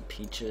 Ooh, some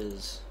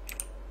peaches.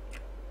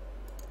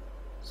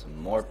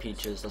 Some more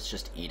peaches. Let's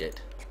just eat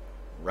it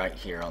right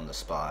here on the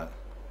spot.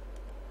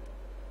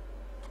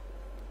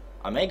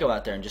 I may go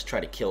out there and just try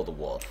to kill the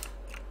wolf.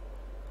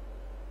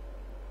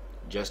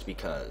 Just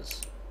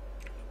because.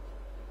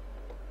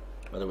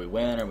 Whether we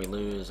win or we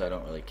lose, I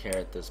don't really care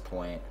at this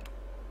point.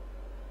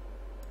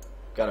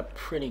 Got a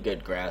pretty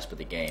good grasp of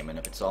the game, and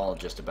if it's all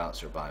just about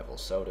survival,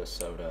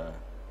 soda.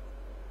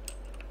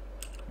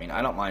 I mean,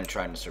 I don't mind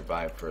trying to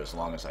survive for as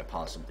long as I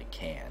possibly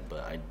can, but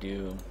I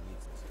do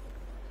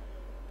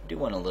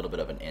want a little bit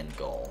of an end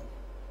goal.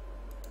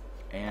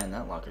 And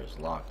that locker is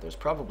locked. There's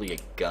probably a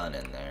gun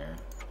in there.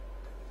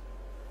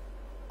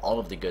 All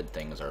of the good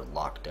things are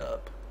locked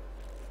up.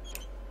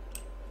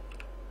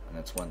 And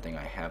that's one thing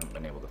I haven't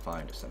been able to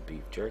find is some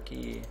beef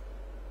jerky.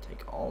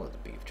 Take all of the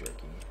beef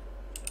jerky.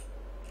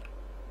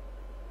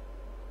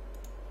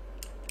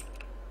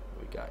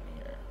 What we got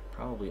in here?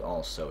 Probably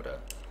all soda.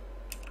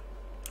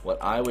 What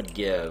I would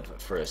give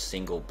for a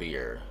single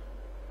beer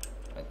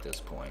at this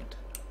point.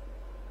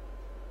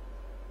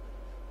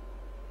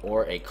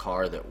 Or a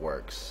car that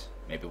works.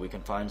 Maybe we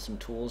can find some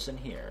tools in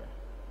here.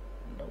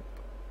 Nope.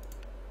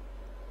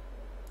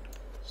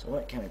 So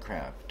what can we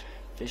craft?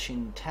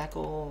 Fishing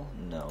tackle?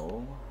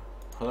 No.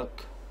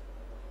 Hook?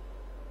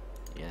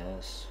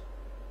 Yes.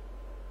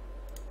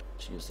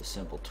 Let's use the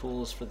simple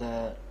tools for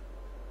that.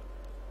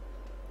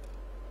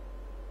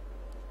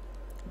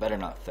 Better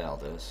not fail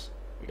this.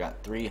 We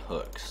got 3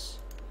 hooks.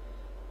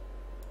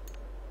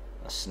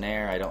 A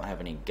snare. I don't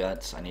have any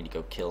guts. I need to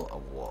go kill a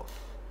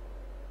wolf.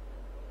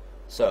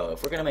 So,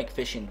 if we're gonna make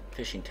fishing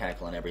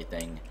tackle and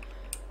everything,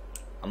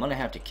 I'm gonna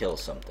have to kill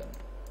something.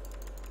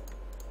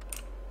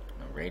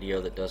 A radio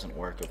that doesn't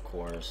work, of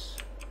course.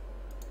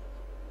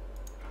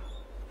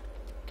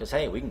 Because,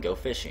 hey, we can go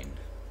fishing.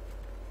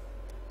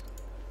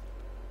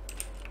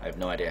 I have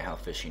no idea how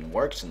fishing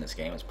works in this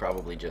game. It's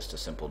probably just a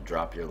simple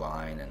drop your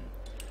line and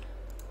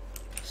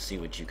see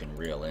what you can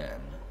reel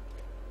in.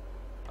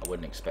 I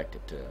wouldn't expect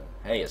it to...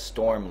 Hey, a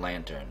storm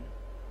lantern.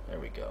 There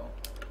we go.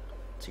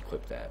 Let's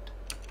equip that.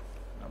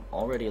 I'm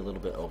already a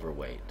little bit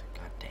overweight.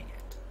 God dang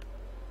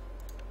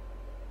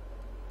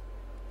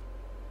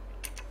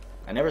it.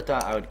 I never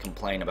thought I would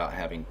complain about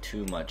having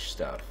too much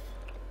stuff.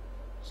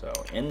 So,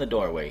 in the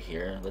doorway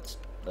here, let's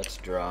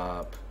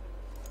drop...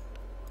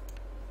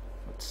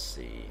 Let's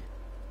see.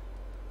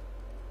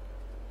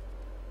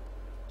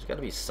 There's got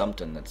to be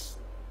something that's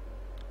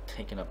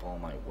taking up all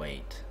my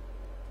weight.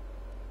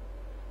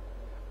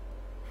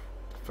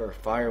 For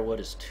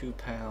firewood is 2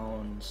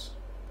 pounds.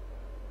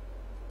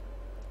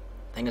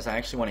 Thing is, I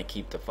actually want to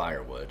keep the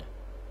firewood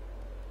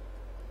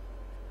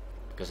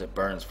because it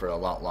burns for a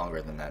lot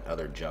longer than that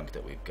other junk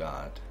that we've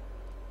got.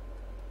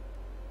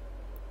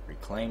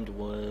 Reclaimed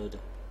wood.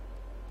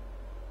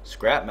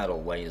 Scrap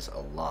metal weighs a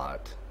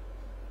lot.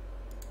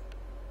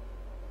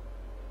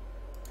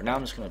 For now,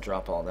 I'm just going to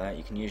drop all that.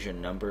 You can use your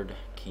numbered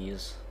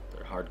keys.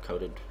 They're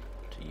hard-coded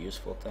to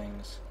useful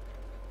things.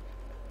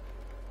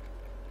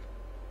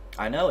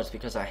 I know it's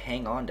because I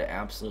hang on to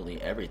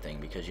absolutely everything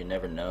because you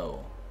never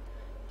know.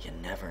 You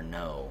never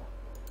know.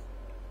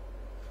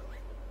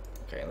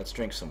 Okay, let's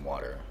drink some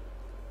water.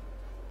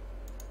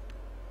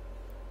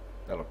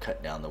 That'll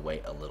cut down the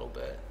weight a little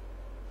bit.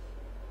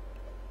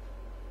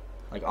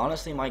 Like,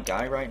 honestly, my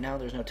guy right now,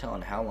 there's no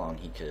telling how long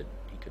he could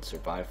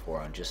survive for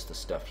on just the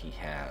stuff he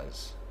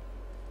has.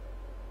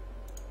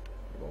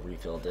 We'll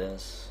refill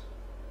this.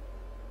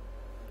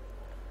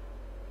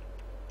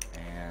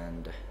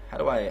 And how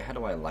do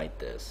I light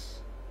this?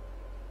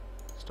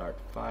 Start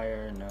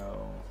fire?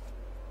 No.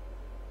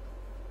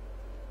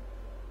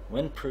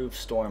 Windproof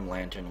storm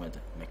lantern with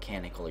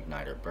mechanical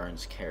igniter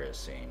burns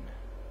kerosene.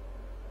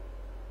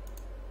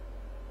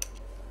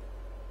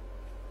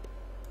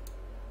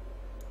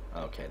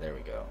 Okay, there we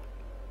go.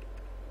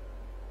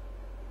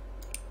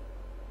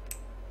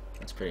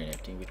 That's pretty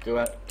nifty. We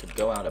could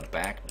go out a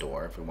back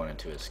door if we wanted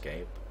to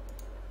escape.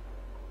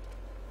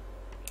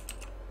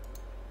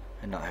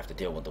 And not have to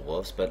deal with the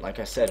wolves, but like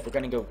I said, we're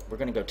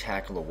gonna go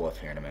tackle a wolf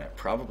here in a minute.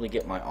 Probably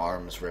get my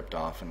arms ripped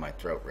off and my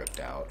throat ripped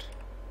out.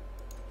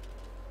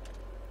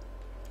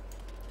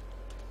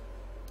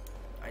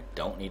 I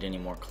don't need any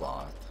more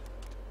cloth.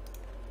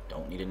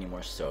 Don't need any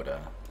more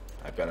soda.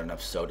 I've got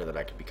enough soda that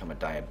I could become a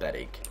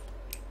diabetic.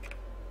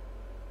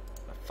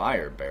 A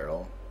fire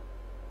barrel?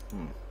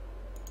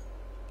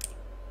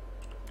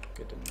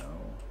 Good to know.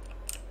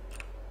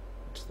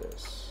 What's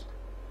this?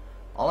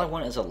 All I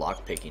want is a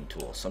lock-picking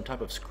tool. Some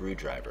type of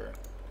screwdriver.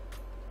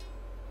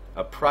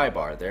 A pry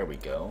bar. There we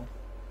go.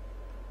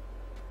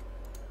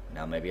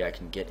 Now maybe I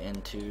can get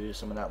into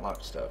some of that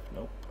lock stuff.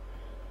 Nope.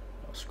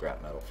 No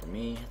scrap metal for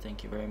me.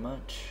 Thank you very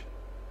much.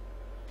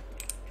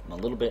 I'm a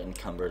little bit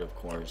encumbered, of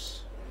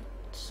course.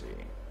 Let's see.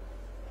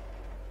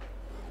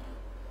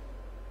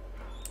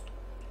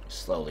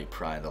 Slowly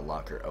pry the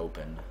locker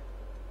open.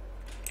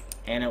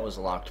 And it was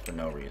locked for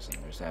no reason.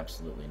 There's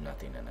absolutely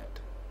nothing in it.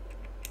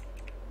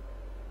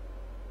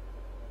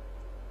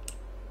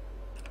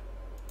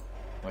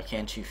 Why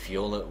can't you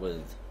fuel it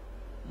with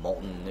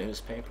Molten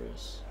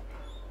newspapers.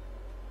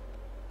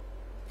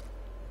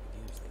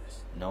 Use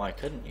this. No, I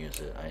couldn't use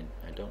it. I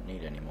don't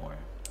need any more.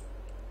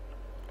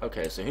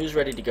 Okay, so who's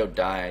ready to go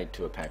die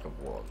to a pack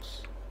of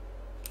wolves?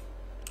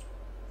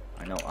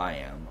 I know I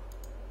am.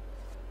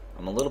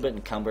 I'm a little bit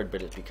encumbered,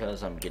 but it's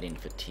because I'm getting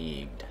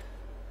fatigued.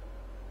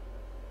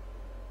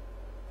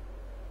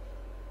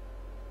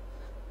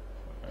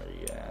 Where are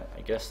you at?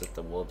 I guess that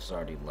the wolves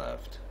already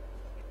left.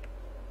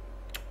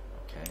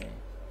 Okay.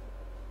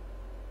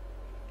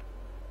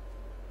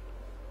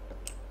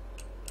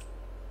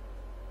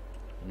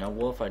 You know,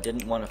 wolf, I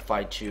didn't want to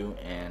fight you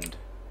and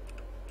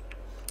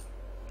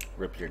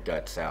rip your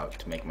guts out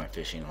to make my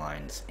fishing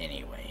lines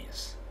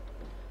anyways.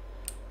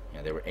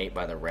 Yeah, they were ate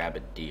by the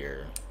rabid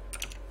deer.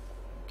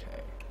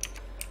 Okay.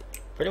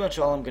 Pretty much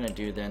all I'm gonna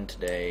do then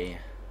today.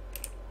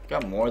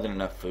 Got more than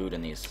enough food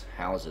in these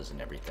houses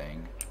and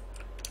everything.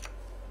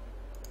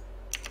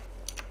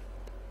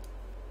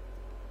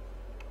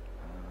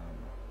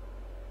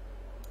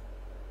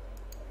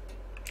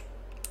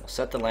 I'll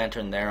set the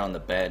lantern there on the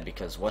bed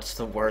because what's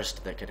the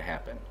worst that could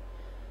happen?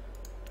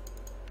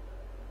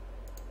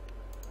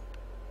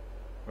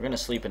 We're gonna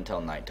sleep until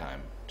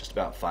nighttime. Just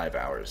about 5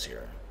 hours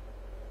here.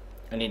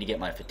 I need to get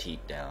my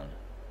fatigue down.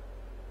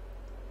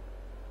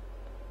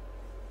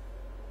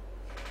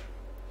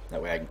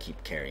 That way I can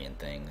keep carrying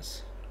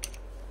things.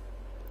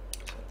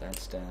 So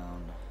that's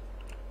down.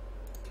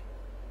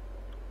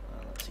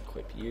 Let's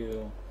equip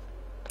you.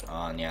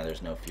 And yeah,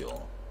 there's no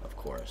fuel, of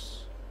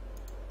course.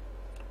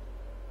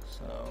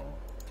 So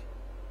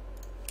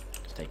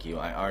let's take you.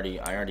 I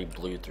already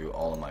blew through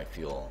all of my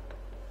fuel.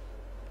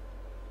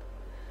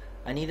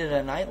 I needed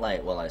a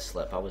nightlight while I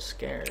slept. I was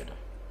scared.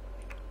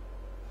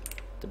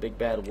 The big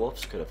bad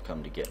wolves could have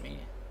come to get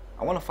me.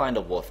 I want to find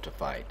a wolf to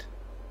fight.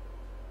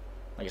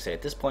 Like I say,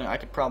 at this point I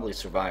could probably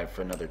survive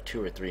for another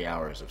 2 or 3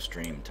 hours of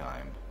stream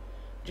time.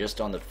 Just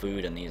on the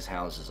food in these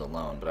houses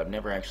alone, but I've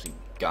never actually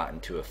gotten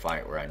to a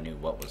fight where I knew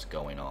what was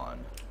going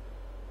on.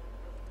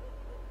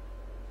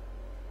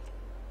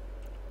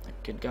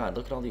 Like, good God,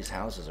 look at all these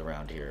houses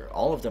around here.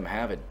 All of them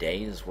have a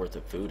day's worth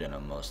of food in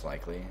them, most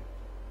likely.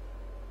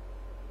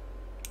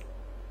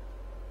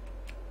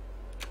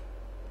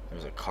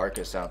 There's a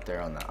carcass out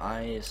there on the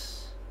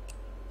ice.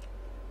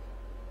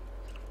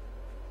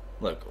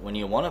 Look, when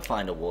you want to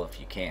find a wolf,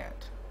 you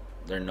can't.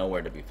 They're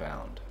nowhere to be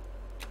found.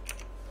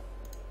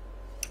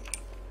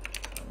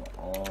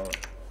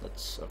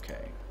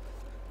 Okay.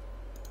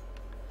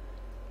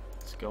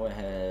 Let's go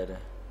ahead.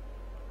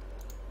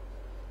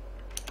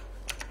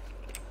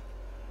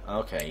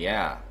 Okay,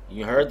 yeah.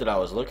 You heard that I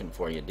was looking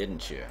for you,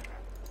 didn't you?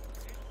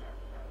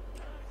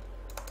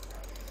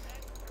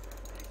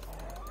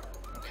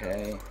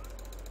 Okay.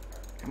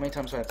 How many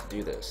times do I have to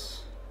do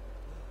this?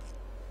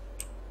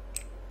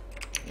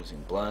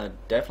 Using blood.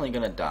 Definitely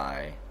gonna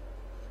die.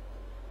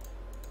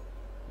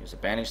 Use a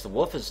bandage. The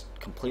wolf is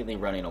completely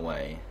running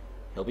away.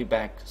 He'll be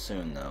back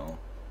soon, though.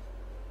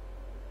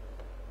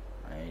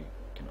 I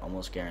can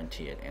almost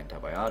guarantee it.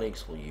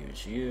 Antibiotics. We'll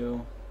use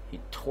you.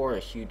 He tore a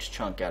huge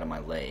chunk out of my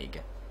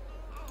leg.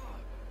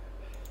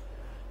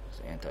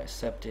 Use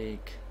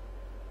antiseptic.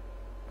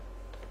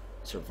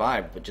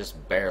 Survived, but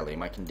just barely.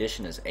 My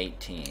condition is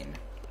 18.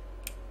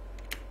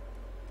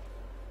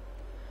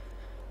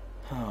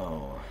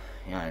 Oh,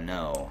 yeah, I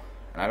know.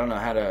 And I don't know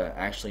how to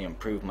actually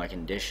improve my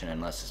condition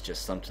unless it's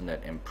just something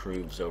that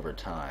improves over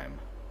time.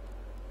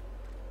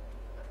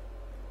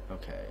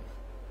 Okay.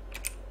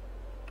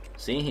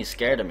 See, he's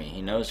scared of me.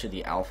 He knows who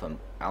the alpha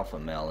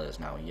male is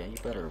now. Yeah, you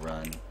better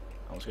run.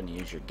 I was going to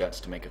use your guts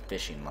to make a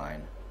fishing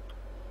line.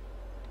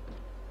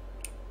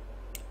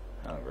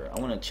 However, I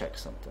want to check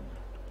something.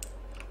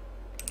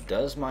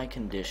 Does my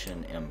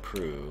condition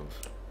improve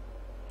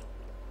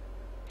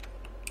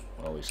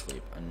while we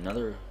sleep?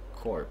 Another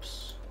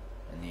corpse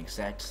in the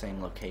exact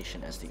same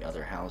location as the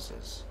other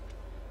houses.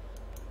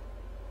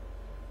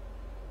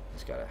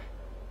 He's got a...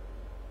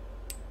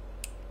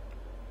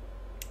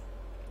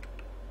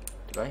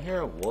 Did I hear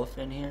a wolf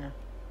in here?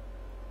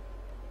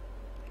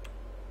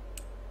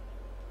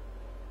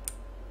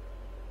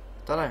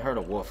 Thought I heard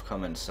a wolf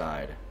come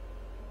inside.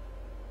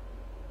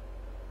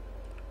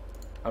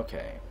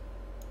 Okay.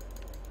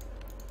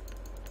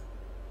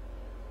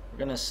 We're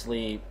gonna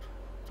sleep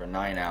for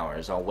 9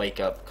 hours. I'll wake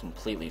up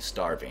completely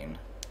starving.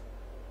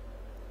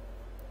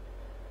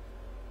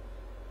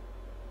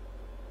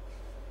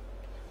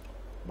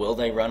 Will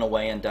they run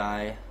away and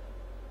die?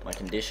 My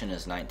condition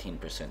is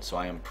 19%, so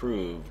I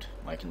improved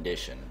my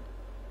condition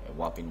a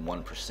whopping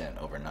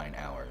 1% over 9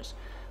 hours.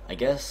 I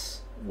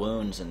guess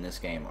wounds in this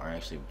game are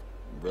actually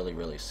really,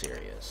 really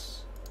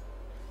serious.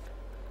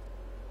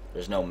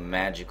 There's no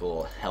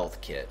magical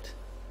health kit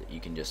that you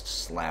can just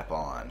slap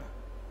on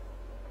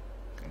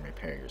and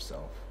repair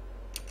yourself.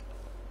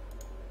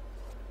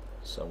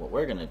 So what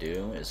we're gonna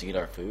do is eat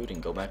our food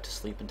and go back to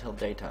sleep until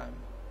daytime.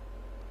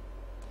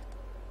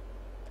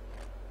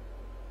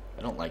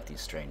 I don't like these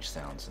strange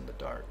sounds in the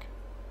dark.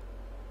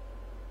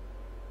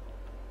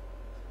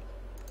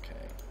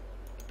 Okay.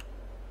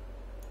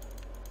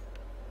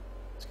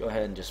 Let's go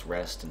ahead and just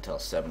rest until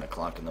 7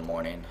 o'clock in the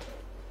morning.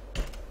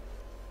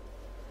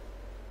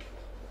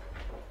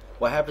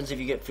 What happens if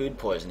you get food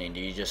poisoning?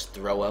 Do you just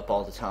throw up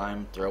all the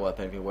time? Throw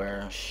up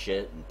everywhere?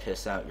 Shit and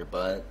piss out your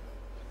butt?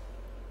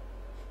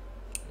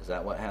 Is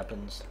that what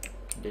happens?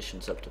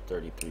 Conditions up to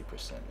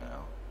 33%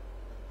 now.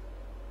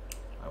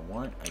 I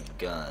want a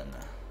gun.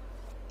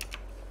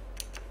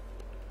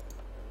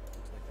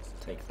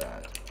 Take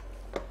that.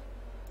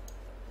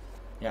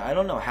 Yeah, I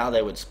don't know how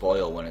they would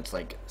spoil when it's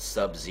like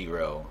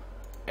sub-zero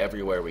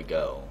everywhere we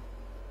go.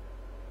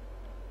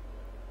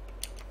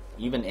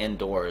 Even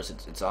indoors,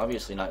 it's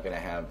obviously not going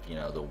to have, you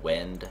know, the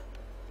wind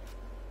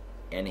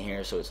in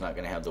here, so it's not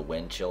going to have the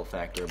wind chill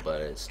factor,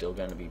 but it's still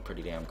going to be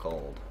pretty damn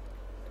cold.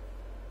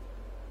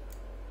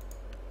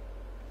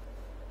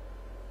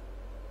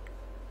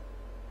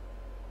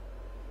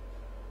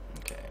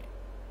 Okay.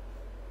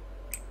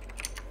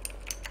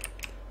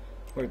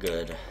 We're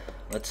good.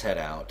 Let's head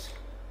out.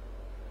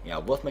 Yeah,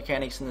 wolf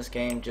mechanics in this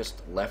game,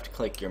 just left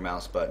click your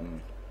mouse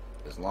button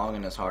as long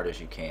and as hard as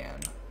you can.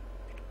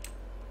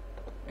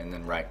 And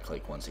then right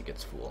click once it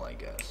gets full, I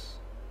guess.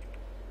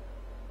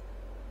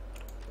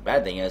 The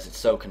bad thing is, it's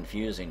so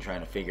confusing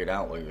trying to figure it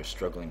out while you're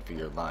struggling for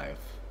your life.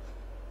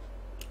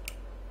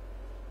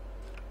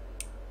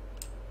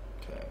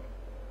 Okay.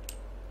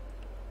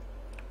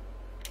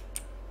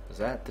 Is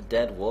that the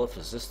dead wolf?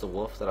 Is this the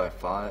wolf that I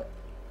fought?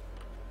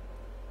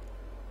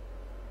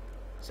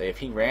 Say, if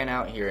he ran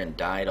out here and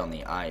died on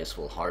the ice,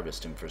 we'll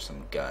harvest him for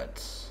some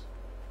guts.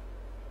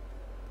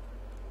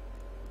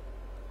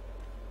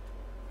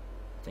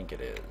 I think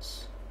it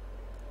is.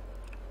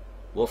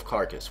 Wolf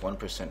carcass,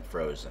 1%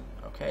 frozen.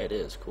 Okay, it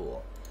is.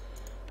 Cool.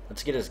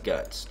 Let's get his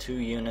guts. 2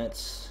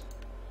 units.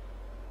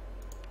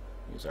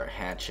 Use our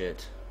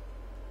hatchet.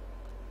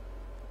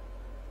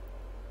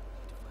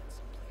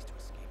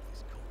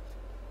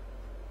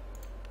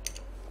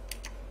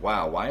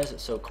 Wow, why is it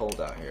so cold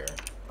out here?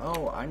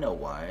 Oh, I know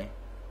why.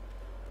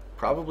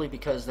 Probably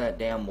because that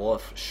damn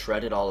wolf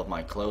shredded all of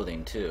my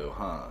clothing too,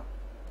 huh?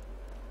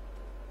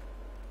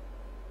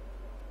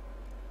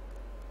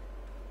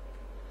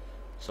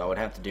 So I would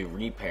have to do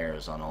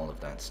repairs on all of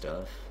that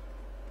stuff.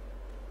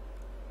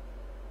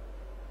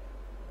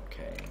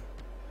 Okay.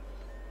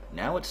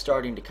 Now it's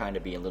starting to kind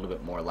of be a little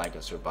bit more like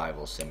a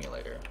survival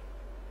simulator.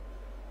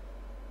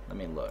 Let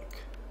me look.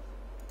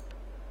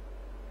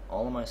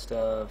 All of my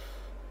stuff...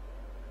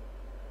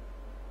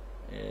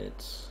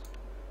 it's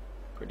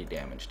pretty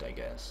damaged, I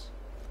guess.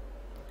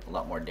 A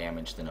lot more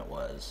damaged than it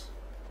was.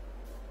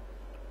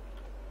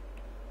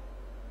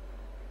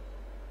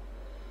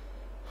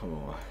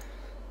 Ooh,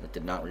 that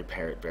did not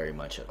repair it very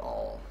much at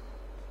all.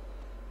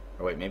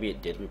 Or wait, maybe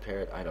it did repair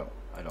it? I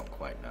don't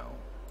quite know.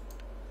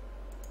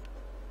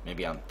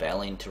 Maybe I'm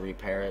failing to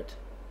repair it.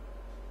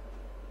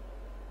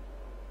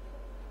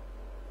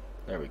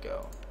 There we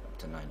go. Up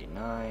to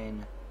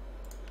 99.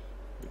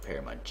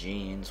 Repair my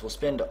jeans. We'll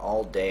spend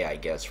all day, I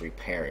guess,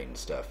 repairing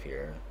stuff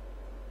here.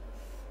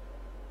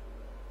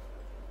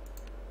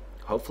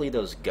 Hopefully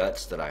those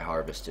guts that I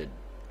harvested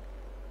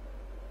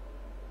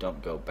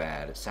don't go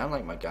bad. It sounded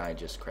like my guy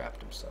just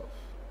crapped himself.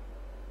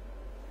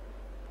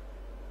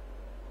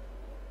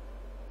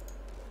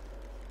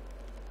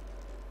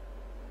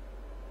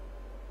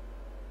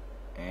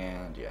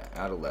 And yeah,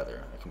 out of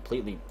leather. I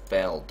completely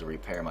failed to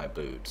repair my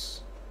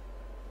boots.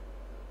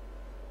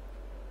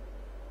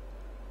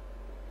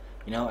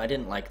 You know, I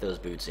didn't like those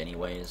boots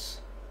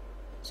anyways,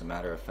 as a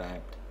matter of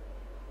fact.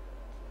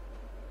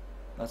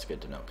 That's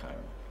good to know, Kyra.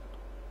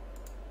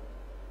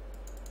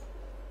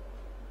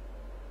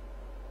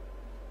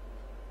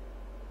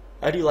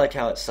 I do like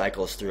how it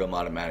cycles through them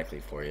automatically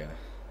for you.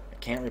 I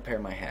can't repair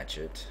my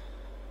hatchet.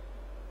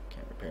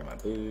 Can't repair my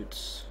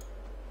boots.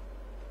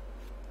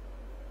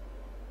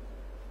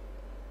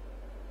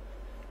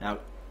 Now,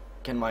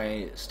 can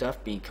my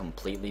stuff be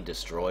completely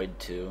destroyed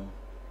too?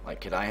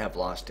 Like, could I have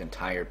lost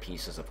entire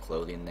pieces of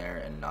clothing there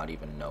and not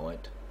even know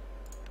it?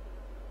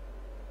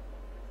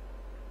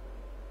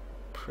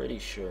 Pretty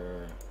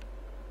sure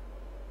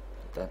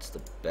that's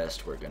the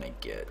best we're gonna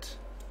get.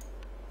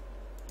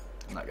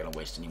 I'm not gonna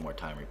waste any more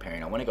time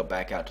repairing. I want to go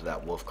back out to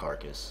that wolf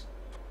carcass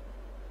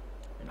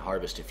and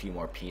harvest a few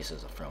more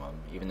pieces from him,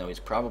 even though he's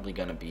probably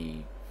gonna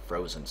be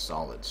frozen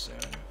solid soon.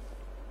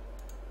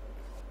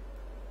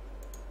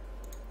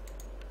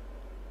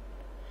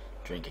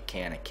 Drink a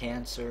can of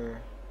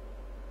cancer.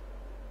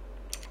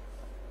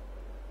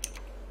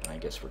 I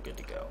guess we're good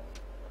to go.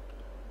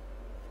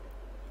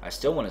 I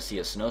still want to see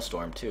a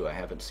snowstorm too. I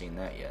haven't seen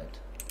that yet.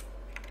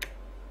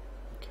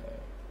 Okay.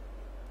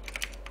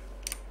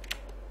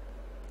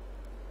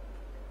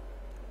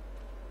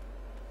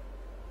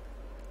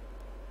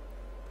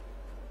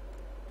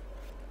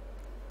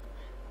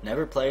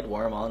 Never played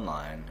Worm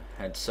Online.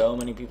 Had so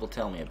many people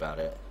tell me about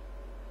it.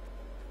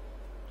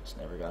 Just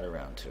never got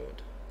around to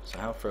it. So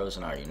how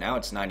frozen are you? Now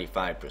it's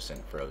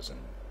 95% frozen.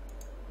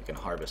 You can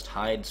harvest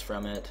hides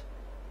from it.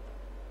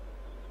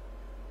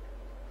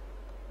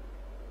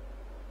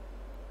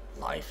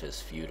 Life is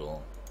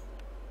futile.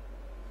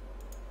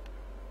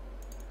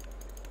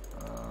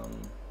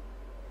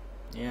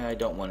 Yeah, I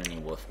don't want any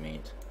wolf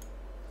meat.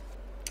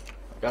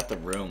 I've got the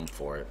room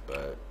for it,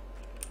 but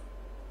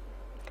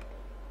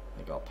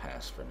think I'll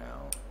pass for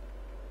now.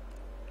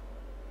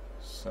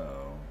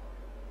 So,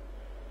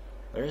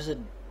 there's a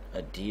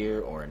deer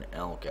or an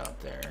elk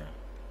out there.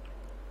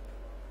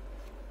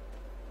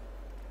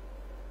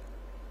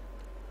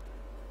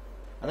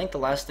 I think the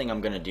last thing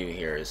I'm going to do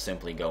here is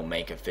simply go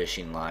make a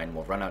fishing line.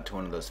 We'll run out to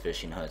one of those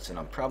fishing huts, and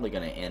I'm probably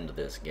going to end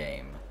this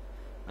game.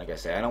 Like I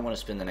say, I don't want to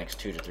spend the next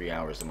 2 to 3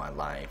 hours of my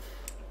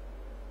life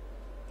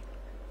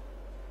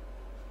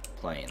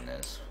playing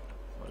this.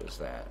 What is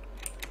that?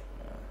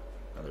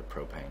 Another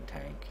propane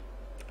tank.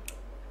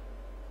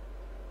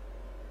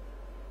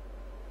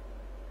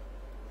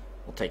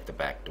 We'll take the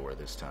back door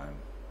this time.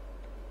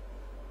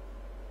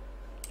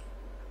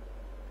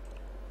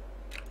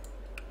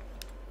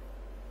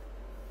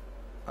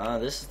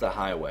 This is the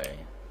highway.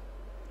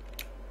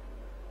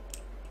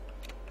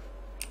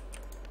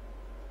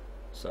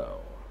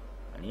 So,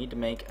 I need to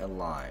make a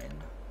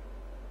line.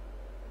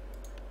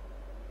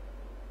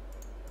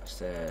 I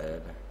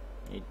said,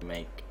 I need to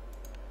make,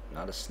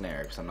 not a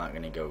snare, because I'm not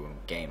going to go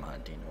game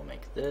hunting. We'll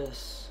make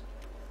this.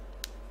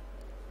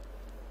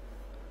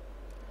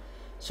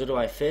 So do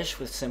I fish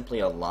with simply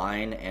a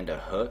line and a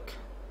hook?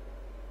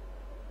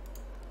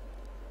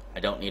 I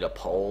don't need a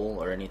pole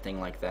or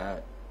anything like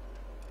that.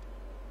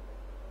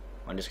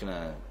 I'm just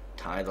gonna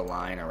tie the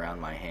line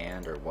around my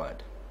hand, or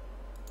what?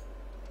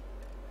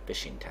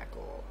 Fishing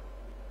tackle.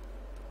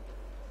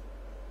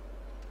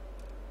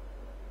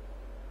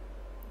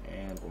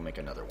 And we'll make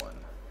another one.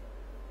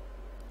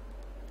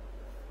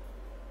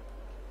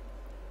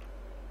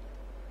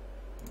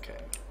 Okay.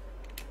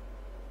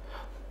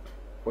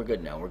 We're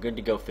good now. We're good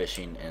to go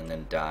fishing and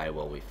then die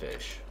while we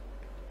fish.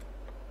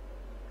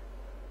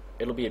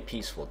 It'll be a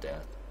peaceful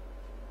death.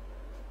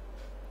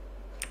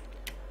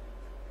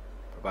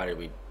 Provided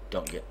we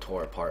don't get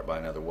tore apart by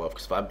another wolf,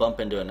 because if I bump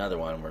into another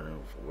one,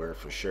 we're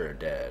for sure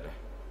dead.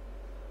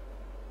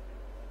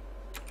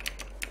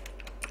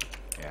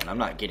 Yeah, and I'm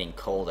not getting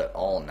cold at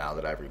all now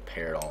that I've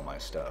repaired all my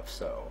stuff,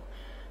 so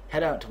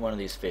head out to one of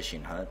these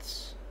fishing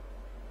huts.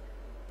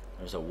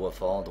 There's a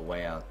wolf all the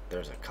way out.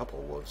 There's a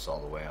couple wolves all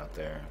the way out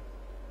there.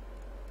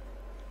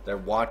 They're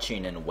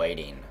watching and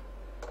waiting.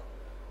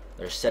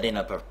 They're setting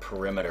up a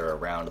perimeter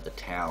around the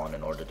town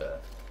in order to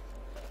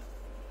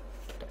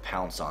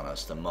pounce on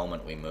us the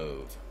moment we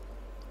move.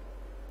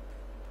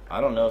 I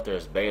don't know if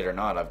there's bait or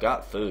not. I've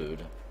got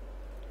food.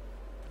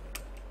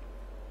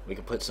 We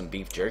could put some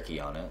beef jerky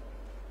on it.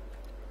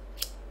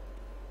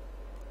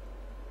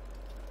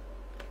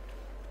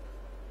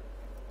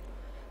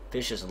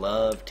 Fishes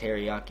love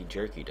teriyaki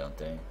jerky, don't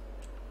they?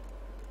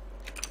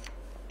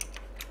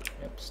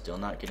 Yep, still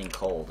not getting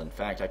cold. In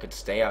fact, I could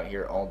stay out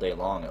here all day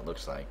long, it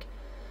looks like.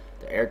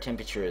 The air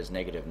temperature is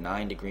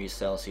 -9 degrees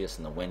Celsius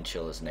and the wind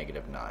chill is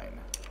 -9.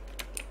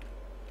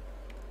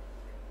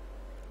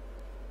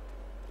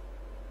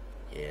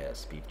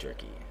 Yes, beef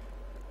jerky.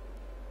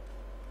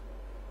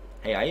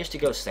 Hey, I used to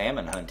go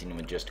salmon hunting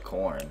with just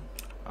corn.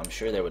 I'm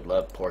sure they would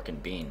love pork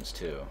and beans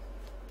too.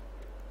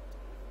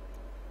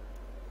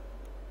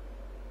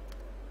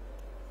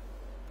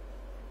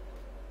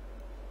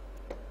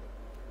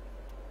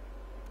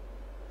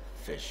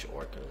 Fish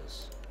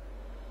orcas.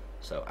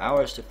 So,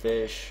 hours to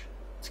fish.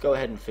 Let's go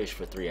ahead and fish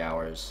for 3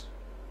 hours.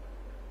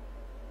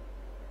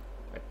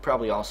 I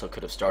probably also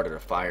could have started a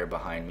fire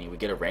behind me. We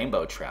get a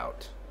rainbow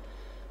trout.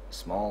 A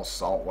small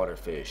saltwater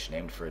fish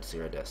named for its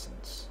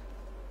iridescence.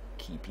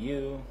 Keep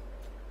you.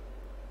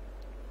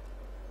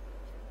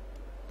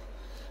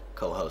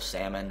 Coho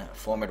salmon,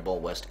 formidable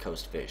west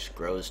coast fish,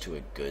 grows to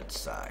a good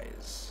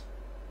size.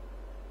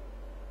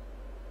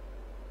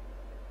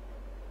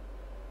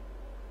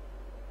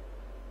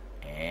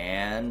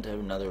 And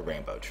another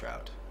rainbow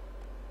trout.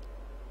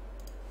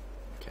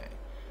 Okay.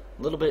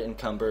 A little bit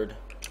encumbered. In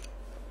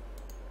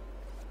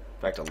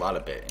fact, a lot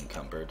of bit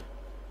encumbered.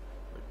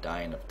 We're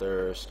dying of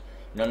thirst.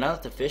 You know, now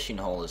that the fishing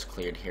hole is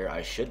cleared here,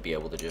 I should be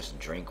able to just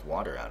drink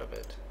water out of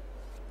it.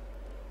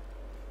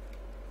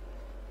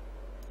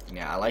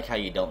 Yeah, I like how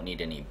you don't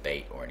need any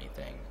bait or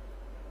anything.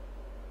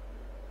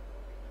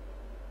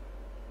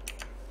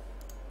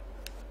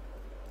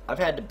 I've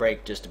had to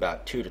break just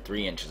about 2 to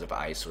 3 inches of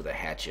ice with a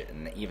hatchet,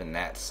 and even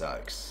that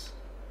sucks.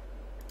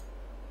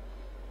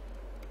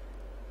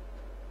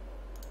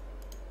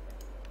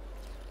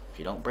 If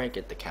you don't break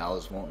it, the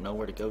cows won't know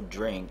where to go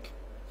drink.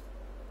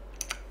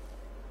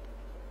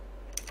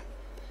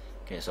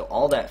 Okay, so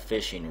all that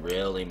fishing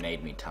really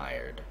made me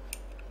tired.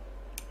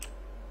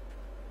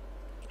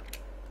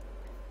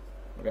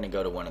 We're gonna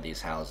go to one of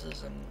these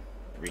houses and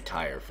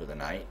retire for the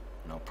night,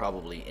 and I'll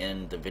probably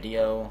end the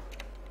video.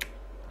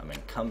 I'm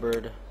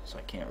encumbered, so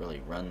I can't really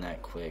run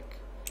that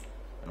quick.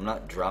 And I'm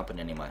not dropping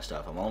any of my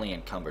stuff. I'm only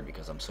encumbered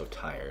because I'm so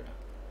tired.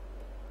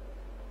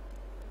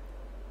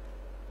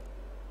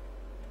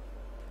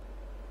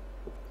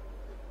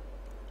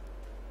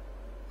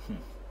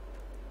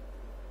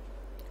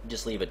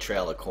 Just leave a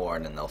trail of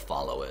corn and they'll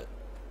follow it.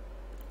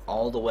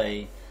 All the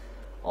way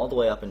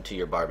up into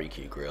your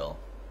barbecue grill.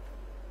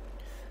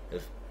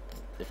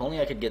 If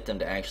only I could get them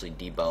to actually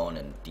debone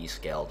and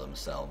descale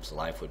themselves,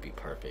 life would be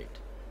perfect.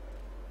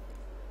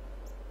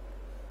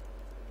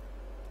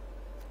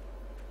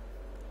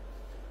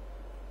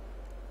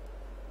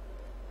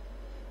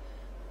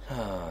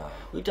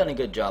 We've done a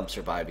good job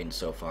surviving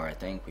so far, I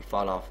think. We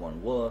fought off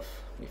one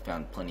wolf. We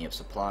found plenty of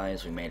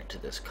supplies. We made it to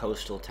this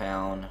coastal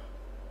town.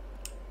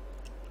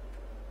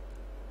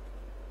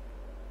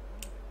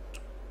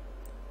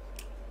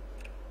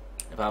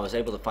 If I was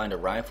able to find a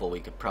rifle, we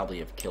could probably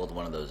have killed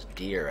one of those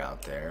deer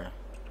out there,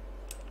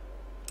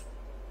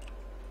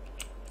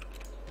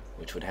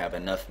 which would have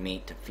enough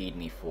meat to feed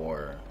me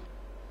for,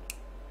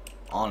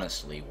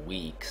 honestly,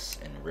 weeks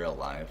in real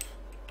life.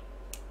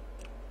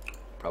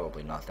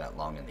 Probably not that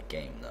long in the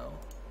game, though.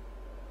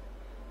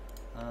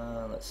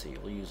 Let's see,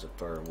 we'll use a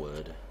fir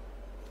wood.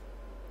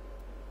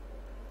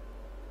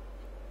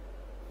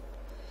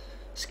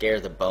 Scare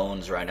the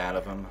bones right out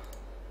of them.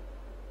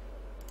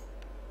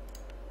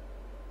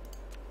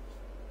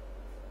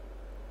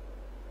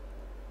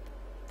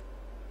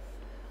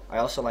 I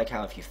also like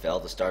how if you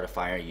fail to start a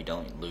fire, you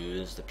don't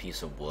lose the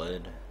piece of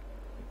wood.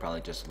 You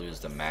probably just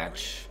lose the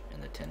match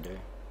and the tinder.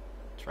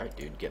 That's right,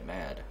 dude, get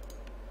mad.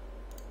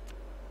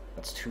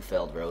 That's 2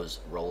 failed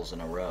rolls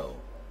in a row.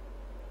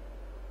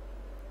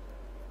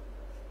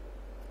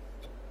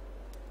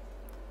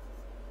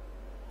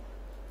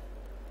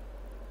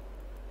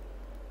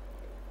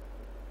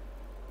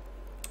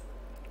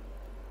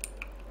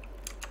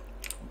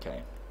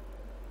 Okay.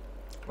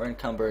 We're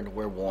encumbered,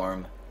 we're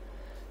warm,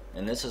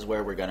 and this is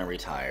where we're gonna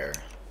retire.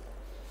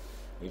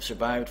 We've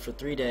survived for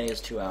 3 days,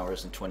 2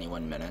 hours, and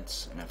 21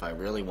 minutes, and if I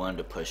really wanted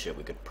to push it,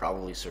 we could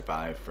probably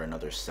survive for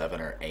another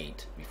 7 or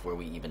 8 before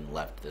we even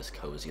left this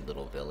cozy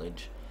little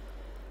village.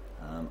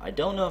 I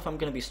don't know if I'm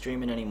going to be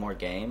streaming any more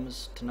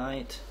games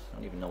tonight. I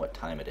don't even know what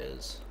time it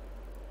is.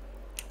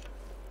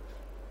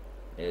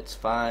 It's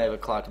 5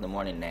 o'clock in the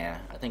morning. Nah,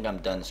 I think I'm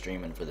done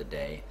streaming for the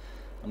day.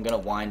 I'm going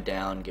to wind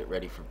down, get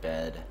ready for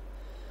bed.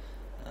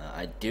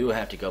 I do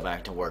have to go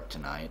back to work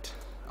tonight.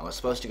 I was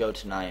supposed to go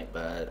tonight,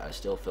 but I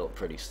still feel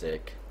pretty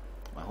sick.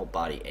 My whole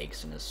body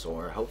aches and is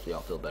sore. Hopefully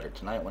I'll feel better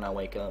tonight when I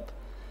wake up.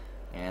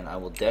 And I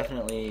will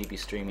definitely be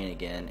streaming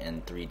again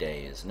in 3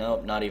 days.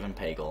 Nope, not even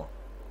Peggle.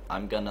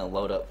 I'm gonna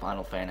load up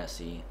Final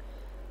Fantasy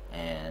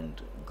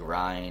and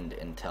grind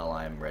until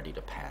I'm ready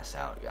to pass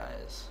out,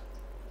 guys.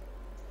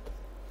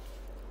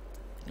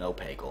 No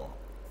Peggle.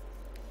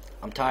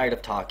 I'm tired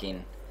of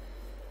talking.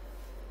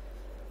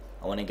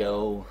 I want to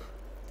go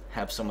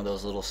have some of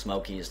those little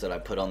smokies that I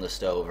put on the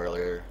stove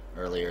earlier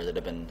that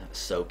have been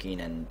soaking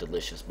in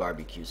delicious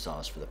barbecue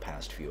sauce for the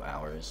past few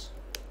hours.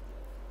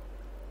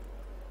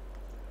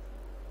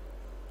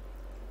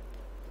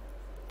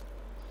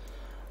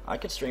 I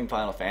could stream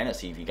Final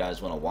Fantasy if you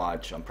guys want to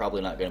watch. I'm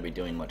probably not going to be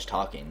doing much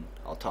talking.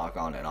 I'll talk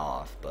on and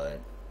off, but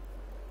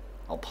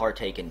I'll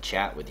partake in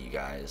chat with you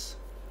guys.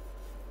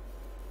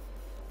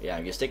 Yeah,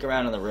 if you stick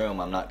around in the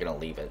room, I'm not going to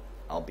leave it.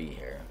 I'll be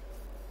here.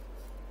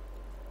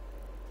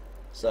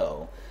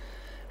 So,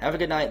 have a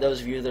good night,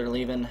 those of you that are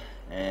leaving,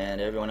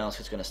 and everyone else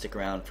who's going to stick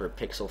around for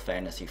Pixel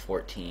Fantasy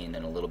 14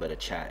 and a little bit of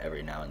chat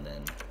every now and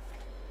then.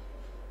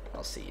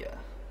 I'll see ya.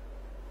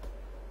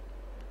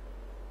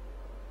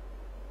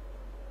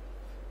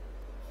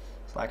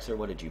 Slaxer,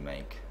 what did you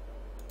make?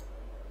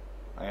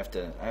 I have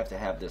to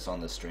have this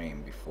on the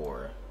stream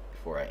before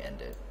I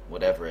end it.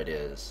 Whatever it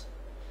is.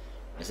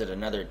 Is it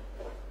another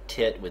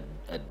tit with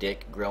a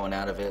dick growing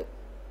out of it?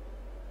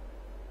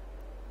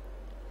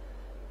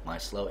 My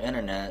slow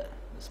internet,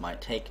 this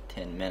might take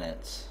 10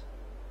 minutes.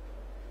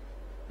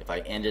 If I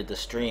ended the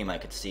stream, I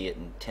could see it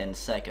in 10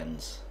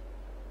 seconds.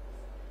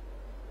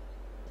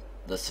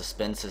 The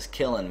suspense is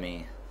killing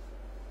me.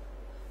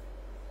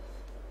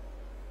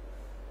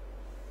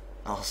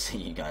 I'll see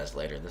you guys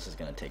later. This is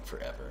gonna take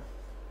forever.